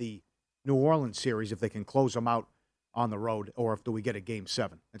of the New Orleans series, if they can close them out on the road, or if do we get a Game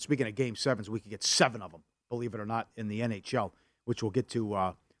 7. And speaking of Game 7s, we could get 7 of them, believe it or not, in the NHL, which we'll get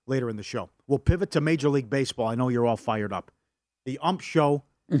to later in the show. We'll pivot to Major League Baseball. I know you're all fired up. The ump show,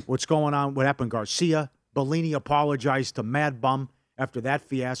 what's going on, what happened, Garcia. Bellini apologized to Mad Bum after that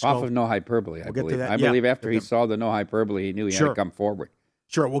fiasco. Off of no hyperbole, I believe. I believe after he saw the no hyperbole, he knew he had to come forward.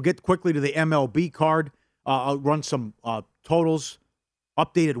 Sure. We'll get quickly to the MLB card. I'll run some totals,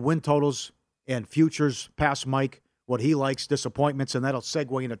 updated win totals, and futures past Mike, what he likes, disappointments, and that'll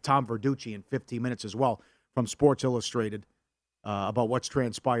segue into Tom Verducci in 15 minutes as well from Sports Illustrated about what's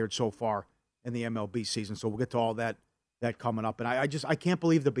transpired so far in the MLB season. So we'll get to all that coming up. And I can't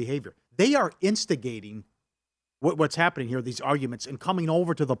believe the behavior. They are instigating what's happening here, these arguments, and coming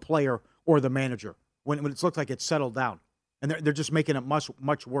over to the player or the manager when it looks like it's settled down. And they're just making it much,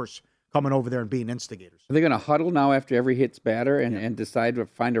 much worse coming over there and being instigators. Are they going to huddle now after every hit's batter and decide to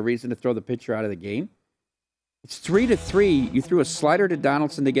find a reason to throw the pitcher out of the game? It's 3-3. You threw a slider to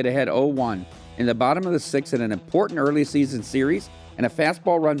Donaldson to get ahead 0-1 in the bottom of the 6th in an important early season series, and a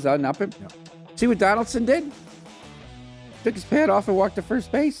fastball runs out and up him. Yeah. See what Donaldson did? Took his pad off and walked to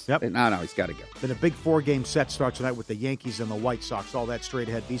first base. Yep. No, he's got to go. Then a big 4-game set starts tonight with the Yankees and the White Sox. All that straight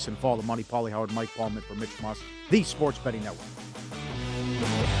ahead. VSiN, Follow the Money. Paulie Howard, Mike Paulman for Mitch Moss, the Sports Betting Network.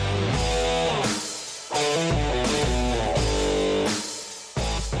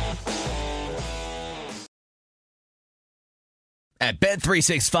 At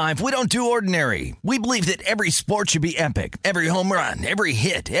Bet365, we don't do ordinary. We believe that every sport should be epic. Every home run, every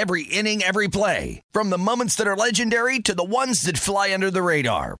hit, every inning, every play. From the moments that are legendary to the ones that fly under the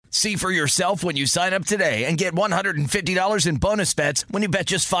radar. See for yourself when you sign up today and get $150 in bonus bets when you bet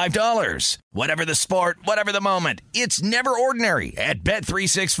just $5. Whatever the sport, whatever the moment, it's never ordinary at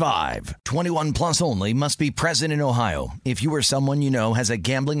Bet365. 21 plus only. Must be present in Ohio. If you or someone you know has a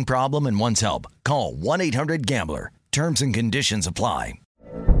gambling problem and wants help, call 1-800-GAMBLER. Terms and conditions apply.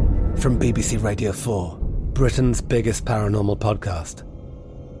 From BBC Radio 4, Britain's biggest paranormal podcast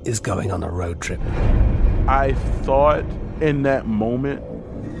is going on a road trip. I thought in that moment,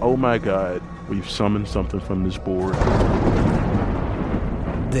 oh my God, we've summoned something from this board.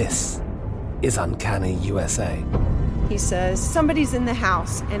 This is Uncanny USA. He says, somebody's in the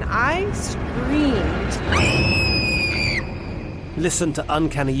house, and I screamed. Listen to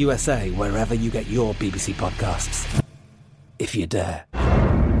Uncanny USA wherever you get your BBC podcasts, if you dare.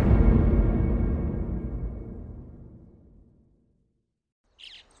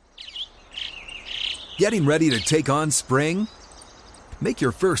 Getting ready to take on spring? Make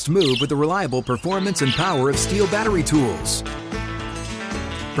your first move with the reliable performance and power of Steel battery tools.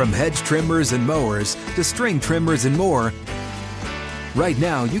 From hedge trimmers and mowers to string trimmers and more, right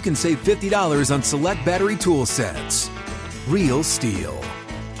now you can save $50 on select battery tool sets. Real Steel.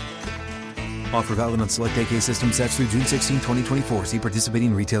 Offer valid on select AK system sets through June 16, 2024. See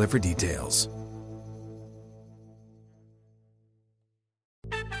participating retailer for details.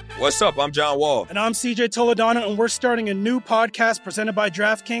 What's up? I'm John Wall. And I'm CJ Toledano, and we're starting a new podcast presented by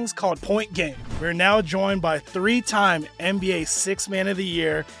DraftKings called Point Game. We're now joined by three-time NBA Sixth Man of the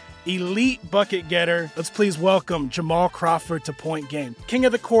Year, elite bucket getter. Let's please welcome Jamal Crawford to Point Game. King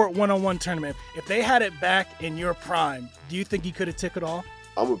of the Court one-on-one tournament. If they had it back in your prime, do you think you could have took it all?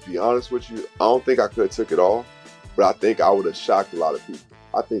 I'm going to be honest with you. I don't think I could have took it all, but I think I would have shocked a lot of people.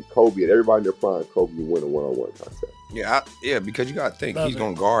 I think Kobe and everybody in their prime, Kobe would win a one-on-one contest. Yeah, because you got to think, he's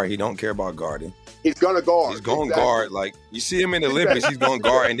going to guard. He don't care about guarding. He's going to guard. He's going to guard. Like, you see him in the Olympics, he's going to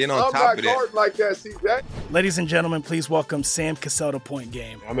guard. And then on top of that. I'm not guarding like that, see that? Ladies and gentlemen, please welcome Sam Cassell to Point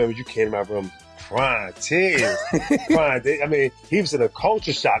Game. I remember you came out from crying, tears, crying. I mean, he was in a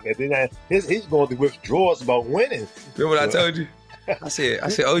culture shock. And then he's going through withdrawals about winning. Remember what I told you? I said,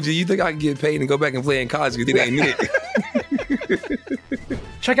 OG, you think I can get paid and go back and play in college because it ain't it?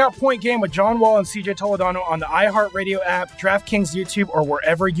 Check out Point Game with John Wall and CJ Toledano on the iHeartRadio app, DraftKings YouTube, or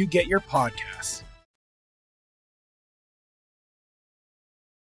wherever you get your podcasts.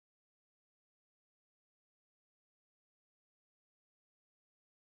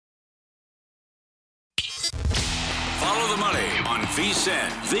 Follow the money on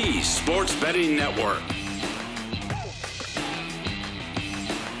VSiN, the Sports Betting Network.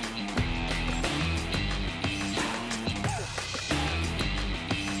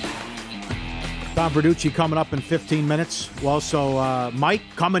 Tom Verducci coming up in 15 minutes. Well, also Mike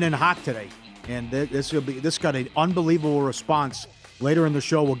coming in hot today, and this got an unbelievable response. Later in the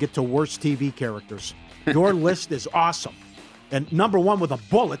show, we'll get to worst TV characters. Your list is awesome, and number one with a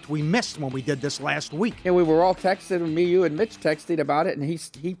bullet. We missed when we did this last week. Yeah, we were all texting, me, you, and Mitch texting about it, and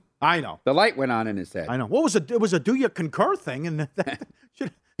he. I know the light went on in his head. I know. What was it? It was a do you concur thing, and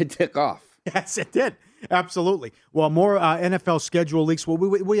it took off. Yes, it did. Absolutely. Well, more NFL schedule leaks. Well,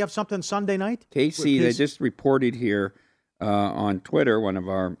 we have something Sunday night? Casey, they just reported here on Twitter, one of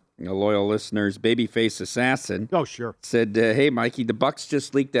our loyal listeners, Babyface Assassin. Oh, sure. Said, hey, Mikey, the Bucs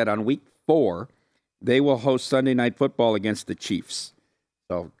just leaked that on week 4, they will host Sunday Night Football against the Chiefs.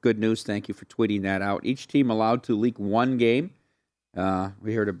 So good news. Thank you for tweeting that out. Each team allowed to leak one game.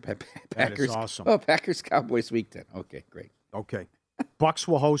 We heard of Packers. That is awesome. Oh, Packers-Cowboys week 10. Okay, great. Okay. Bucs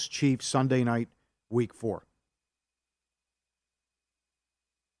will host Chiefs Sunday night, week 4.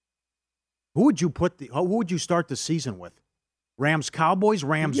 Who would you start the season with? Rams, Cowboys,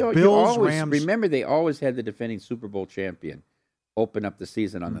 Rams, Bills, Rams. Remember, they always had the defending Super Bowl champion open up the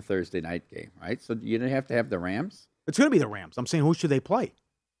season on the Thursday night game, right? So you didn't have to have the Rams. It's going to be the Rams. I'm saying, who should they play?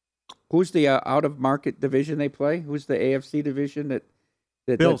 Who's the out-of-market division they play? Who's the AFC division that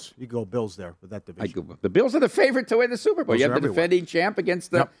Bills. You go Bills there with that division. The Bills are the favorite to win the Super Bowl. Those you have the defending champ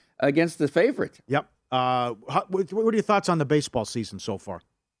against the favorite. Yep. What are your thoughts on the baseball season so far?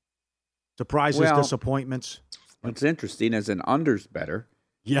 Surprises, disappointments? It's interesting. As an unders better,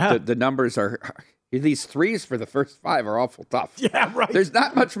 yeah, the numbers are these threes for the first 5 are awful tough. Yeah, right. There's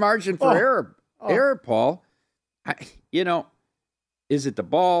not much margin for error, Paul. Is it the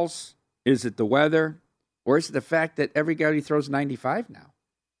balls? Is it the weather? Or is it the fact that every guy throws 95 now?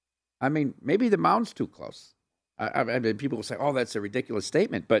 I mean, maybe the mound's too close. I mean, people will say, oh, that's a ridiculous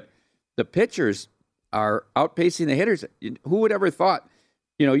statement. But the pitchers are outpacing the hitters. Who would ever thought,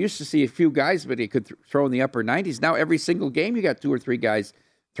 used to see a few guys, but he could throw in the upper 90s. Now every single game you got 2 or 3 guys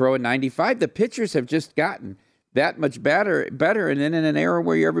throwing 95. The pitchers have just gotten that much better. And then in an era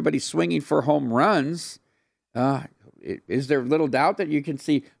where everybody's swinging for home runs, is there little doubt that you can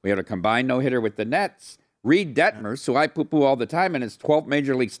see we had a combined no-hitter with the Nets? Reed Detmers, who I poo-poo all the time, in his 12th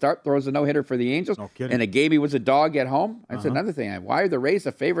Major League start, throws a no-hitter for the Angels. No kidding. In a game he was a dog at home. That's another thing. Why are the Rays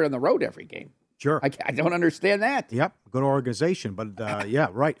a favorite on the road every game? Sure. I don't understand that. Yep, good organization. But, yeah,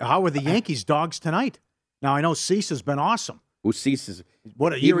 right. How are the Yankees dogs tonight? Now, I know Cease has been awesome. Who Cease?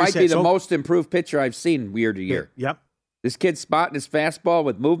 What a he year might be the most improved pitcher I've seen year to year. Yep. This kid's spotting his fastball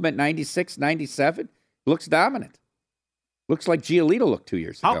with movement 96, 97. Looks dominant. Looks like Giolito looked 2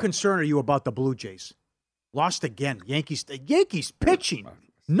 years ago. How concerned are you about the Blue Jays? Lost again. Yankees pitching.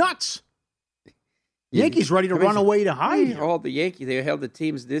 Nuts. Yankees ready to run away to high. All the Yankees, they held the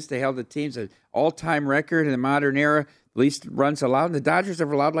teams. They held the teams an all-time record in the modern era. least runs allowed. The Dodgers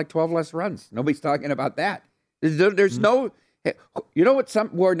have allowed like 12 less runs. Nobody's talking about that. There's no, you know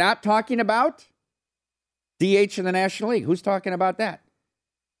what we're not talking about? DH in the National League. Who's talking about that?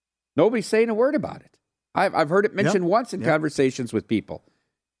 Nobody's saying a word about it. I've heard it mentioned once in conversations with people.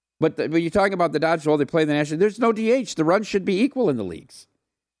 But when you're talking about the Dodgers, they play in the National League, there's no DH. The runs should be equal in the leagues.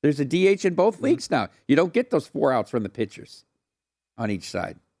 There's a DH in both leagues now. You don't get those 4 outs from the pitchers on each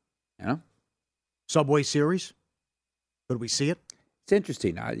side. You know? Subway Series? Could we see it? It's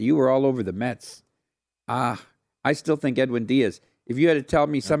interesting. You were all over the Mets. I still think Edwin Diaz. If you had to tell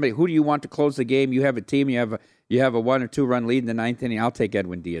me somebody, who do you want to close the game? You have a team, you have a 1 or 2 run lead in the 9th inning. I'll take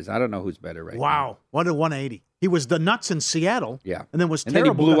Edwin Diaz. I don't know who's better right now. Wow. 1-180. He was the nuts in Seattle. Yeah. And then was and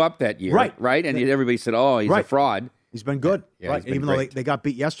terrible. Then he blew up that year. Right? And everybody said, he's a fraud. He's been good. Yeah, right. Even though they got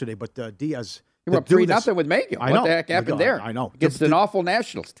beat yesterday. But Diaz. He were up 3-0 with Megan. What the heck happened there? I know. Against an awful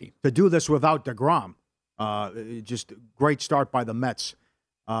Nationals team. To do this without DeGrom. Just great start by the Mets.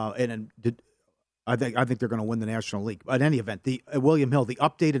 I think they're going to win the National League. But in any event, the William Hill, the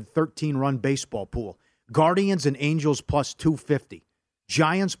updated 13-run baseball pool. Guardians and Angels plus 250.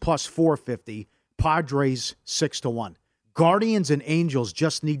 Giants plus 450. Padres 6-1. Guardians and Angels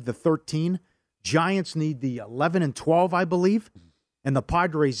just need the 13. Giants need the 11 and 12, I believe. And the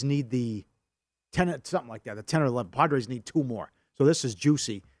Padres need the 10, something like that, the 10 or 11. Padres need 2 more. So this is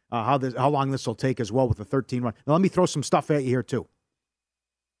juicy, how long this will take as well with the 13-run. Now, let me throw some stuff at you here, too.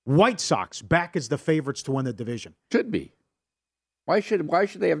 White Sox back as the favorites to win the division. Should be. Why should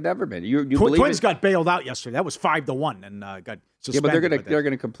they have never been? You Twins got bailed out yesterday. That was 5-1 and got suspended. Yeah, but they're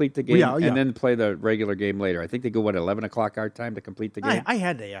gonna complete the game and then play the regular game later. I think they go 11 o'clock our time to complete the game. I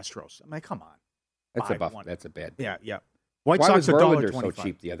had the Astros. I mean, come on. That's a bad. Yeah. Why was Verlander so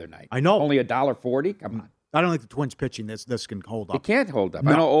cheap the other night? I know. Only $1.40. Come on. I don't think the Twins pitching this can hold up. It can't hold up.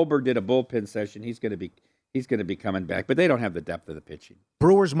 No. I know Ober did a bullpen session. He's going to be coming back, but they don't have the depth of the pitching.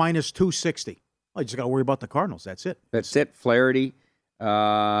 Brewers minus 260. Well, you just got to worry about the Cardinals. That's it. Flaherty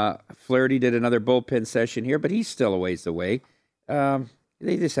did another bullpen session here, but he's still a ways away.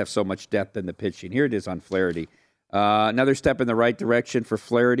 They just have so much depth in the pitching. Here it is on Flaherty. Another step in the right direction for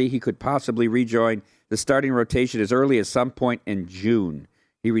Flaherty. He could possibly rejoin the starting rotation as early as some point in June.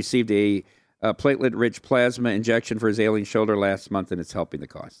 He received a platelet-rich plasma injection for his ailing shoulder last month, and it's helping the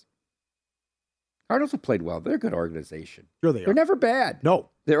cause. Cardinals have played well. They're a good organization. Sure they are. They're never bad. No.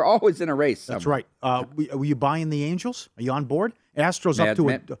 They're always in a race somewhere. That's right. Were you buying the Angels? Are you on board? Astros up to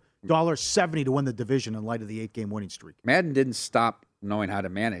 $1.70 to win the division in light of the 8-game winning streak. Madden didn't stop knowing how to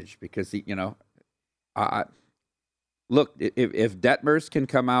manage because, look, if Detmers can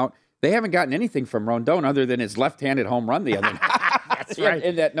come out, they haven't gotten anything from Rondon other than his left-handed home run the other night. That's right.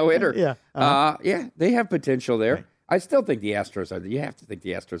 In that no-hitter. Yeah. They have potential there. Right. I still think the Astros you have to think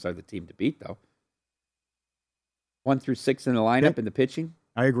the Astros are the team to beat, though. 1 through 6 in the lineup in the pitching.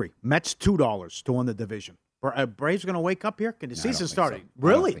 I agree. Mets $2 to win the division. Braves going to wake up here? Can the season start? So.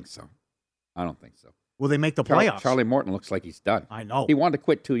 Really? I don't think so. Will they make the playoffs? Charlie Morton looks like he's done. I know. He wanted to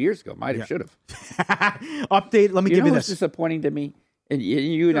quit 2 years ago. Might have, should have. Update. Let me give you this. What's disappointing to me? And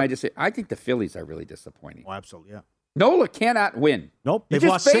you and I just say, I think the Phillies are really disappointing. Oh, absolutely, yeah. Nola cannot win. Nope. They've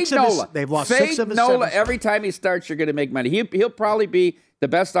lost 6 of his. They've lost 6 of his. Nola every time he starts, you're going to make money. He'll probably be the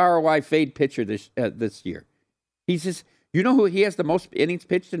best ROI fade pitcher this year. He's just. You know who he has the most innings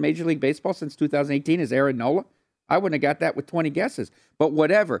pitched in Major League Baseball since 2018 is Aaron Nola. I wouldn't have got that with 20 guesses. But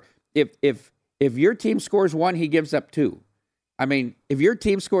whatever. If your team scores 1, he gives up 2. I mean, if your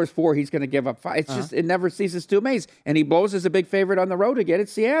team scores 4, he's going to give up 5. It's just it never ceases to amaze. And he blows as a big favorite on the road again at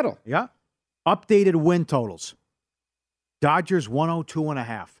Seattle. Yeah. Updated win totals. Dodgers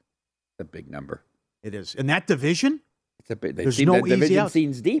 102.5. A big number. It is. In that division? It's a big. There's no easy division out.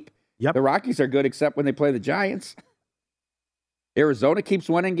 Seems deep. Yep. The Rockies are good except when they play the Giants. Arizona keeps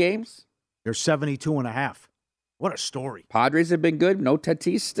winning games. They're 72.5. What a story. Padres have been good. No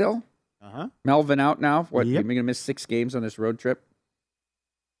Tatis still. Melvin out now. What? Yep. You're going to miss 6 games on this road trip?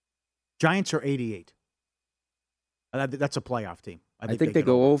 Giants are 88. That's a playoff team. I think they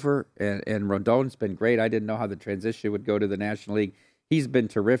go over, and Rondon's been great. I didn't know how the transition would go to the National League. He's been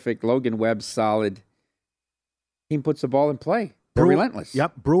terrific. Logan Webb's solid. Team puts the ball in play. They're relentless.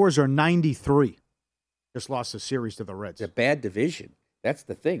 Yep. Brewers are 93. Just lost a series to the Reds. It's a bad division. That's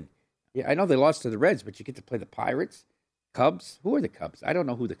the thing. Yeah, I know they lost to the Reds, but you get to play the Pirates, Cubs. Who are the Cubs? I don't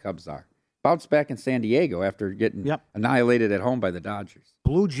know who the Cubs are. Bounced back in San Diego after getting annihilated at home by the Dodgers.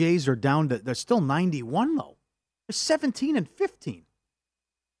 Blue Jays are down to, they're still 91, though. They're 17-15.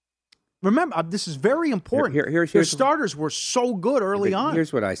 Remember, this is very important. Their starters were so good early on.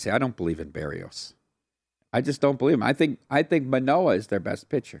 Here's what I say. I don't believe in Berrios. I just don't believe him. I think Manoah is their best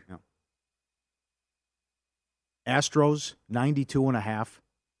pitcher. Yeah. Astros, 92.5.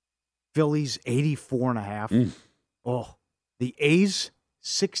 Phillies, 84.5. Oh, the A's,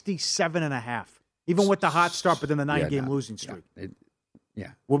 67.5. Even with the hot start, but then the 9-game losing streak.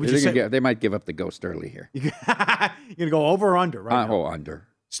 Yeah. What would you say? They might give up the ghost early here. You're going to go over or under, right? Under.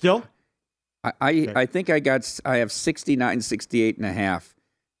 Still? I think I have 69,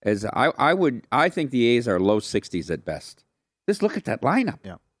 68.5. I think the A's are low 60s at best. Just look at that lineup.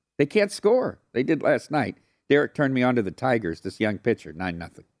 Yeah. They can't score. They did last night. Derek turned me on to the Tigers, this young pitcher,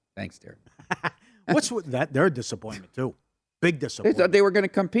 9-0. Thanks, Derek. What's with that? They're a disappointment, too. Big disappointment. They thought they were going to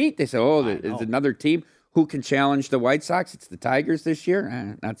compete. They said, there's another team who can challenge the White Sox. It's the Tigers this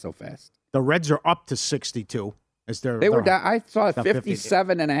year. Not so fast. The Reds are up to 62. They were down. I saw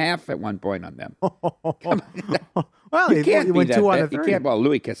 57.5 at one point on them. Come on. Well, you can't went 2 out of 3. You can't. Well,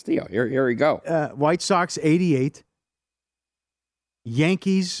 Louis Castillo. Here we go. White Sox 88.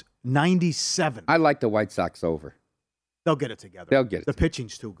 Yankees 97. I like the White Sox over. They'll get it together. They'll get it. The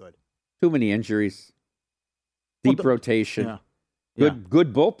pitching's too good. Too many injuries. Deep rotation. Yeah.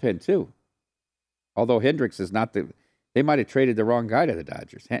 Good bullpen too. Although Hendricks is not they might have traded the wrong guy to the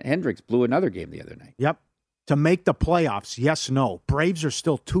Dodgers. Hendricks blew another game the other night. Yep. To make the playoffs, yes, no. Braves are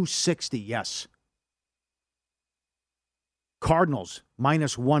still 260, yes. Cardinals,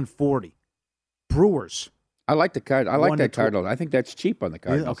 minus 140. Brewers. I like the Cardinals. I like that Cardinals. I think that's cheap on the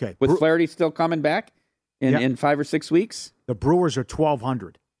Cardinals. Okay. With Flaherty still coming back in 5 or 6 weeks? The Brewers are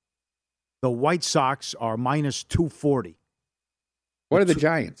 1,200. The White Sox are minus 240. What are the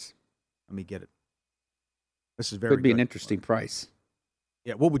Giants? Let me get it. This is very Could be good. an interesting price.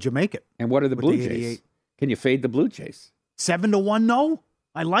 Yeah, what would you make it? And what are the Blue Jays? Can you fade the Blue Jays? 7-1, no?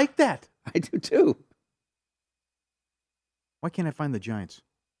 I like that. I do too. Why can't I find the Giants?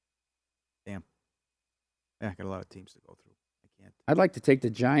 Damn. Yeah, I got a lot of teams to go through. I can't. I'd like to take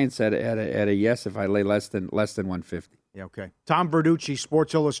the Giants at a yes if I lay less than 150. Yeah, okay. Tom Verducci,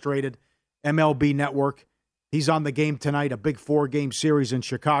 Sports Illustrated, MLB Network. He's on the game tonight, a big 4-game series in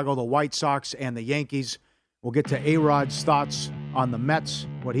Chicago, the White Sox and the Yankees. We'll get to A-Rod's thoughts on the Mets,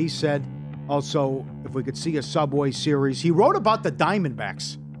 what he said. Also, if we could see a Subway Series. He wrote about the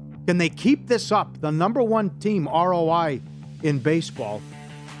Diamondbacks. Can they keep this up? The number 1 team, ROI, in baseball.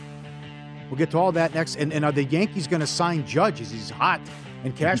 We'll get to all that next. And are the Yankees going to sign Judge? He's hot.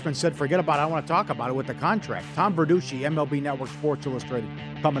 And Cashman said, forget about it. I want to talk about it with the contract. Tom Verducci, MLB Network, Sports Illustrated.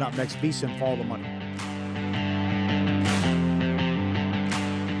 Coming up next, VSiN, Follow the Money.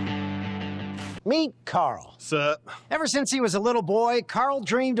 Meet Carl. Sup? Ever since he was a little boy, Carl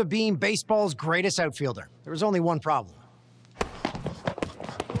dreamed of being baseball's greatest outfielder. There was only one problem.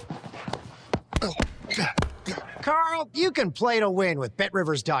 Carl, you can play to win with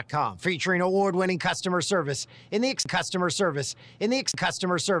BetRivers.com, featuring award-winning customer service in the customer service.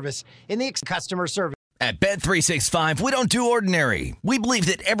 At Bet365, we don't do ordinary. We believe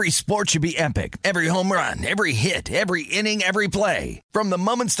that every sport should be epic. Every home run, every hit, every inning, every play. From the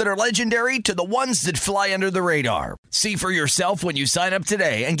moments that are legendary to the ones that fly under the radar. See for yourself when you sign up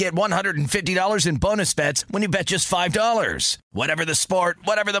today and get $150 in bonus bets when you bet just $5. Whatever the sport,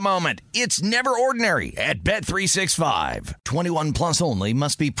 whatever the moment, it's never ordinary at Bet365. 21 plus only.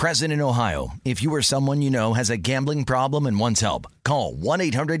 Must be present in Ohio. If you or someone you know has a gambling problem and wants help, call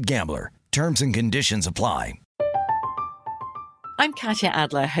 1-800-GAMBLER. Terms and conditions apply. I'm Katya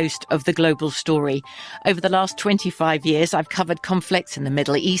Adler, host of The Global Story. Over the last 25 years, I've covered conflicts in the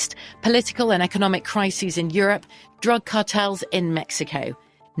Middle East, political and economic crises in Europe, drug cartels in Mexico.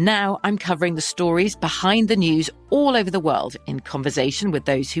 Now I'm covering the stories behind the news all over the world in conversation with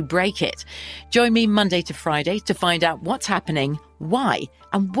those who break it. Join me Monday to Friday to find out what's happening, why,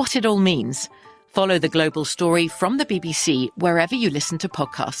 and what it all means. Follow The Global Story from the BBC wherever you listen to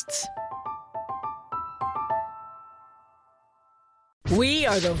podcasts. We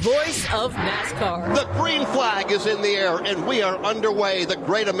are the voice of NASCAR. The green flag is in the air, and we are underway. The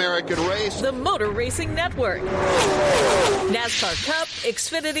Great American Race. The Motor Racing Network. NASCAR Cup,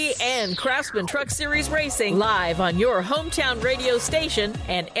 Xfinity, and Craftsman Truck Series Racing live on your hometown radio station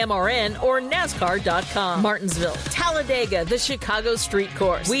and MRN or NASCAR.com. Martinsville, Talladega, the Chicago Street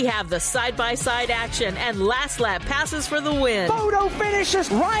Course. We have the side-by-side action and last lap passes for the win. Photo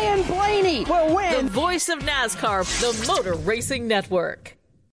finishes. Ryan Blaney will win. The voice of NASCAR, the Motor Racing Network.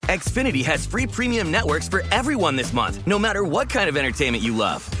 Xfinity has free premium networks for everyone this month, no matter what kind of entertainment you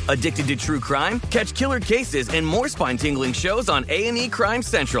love. Addicted to true crime? Catch killer cases and more spine-tingling shows on A&E Crime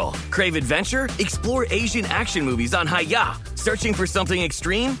Central. Crave adventure? Explore Asian action movies on Hi-YAH. Searching for something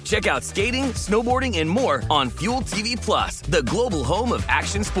extreme? Check out skating, snowboarding, and more on Fuel TV Plus, the global home of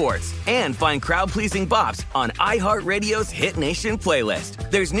action sports. And find crowd-pleasing bops on iHeartRadio's Hit Nation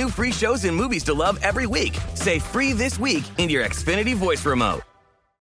playlist. There's new free shows and movies to love every week. Say free this week in your Xfinity voice remote.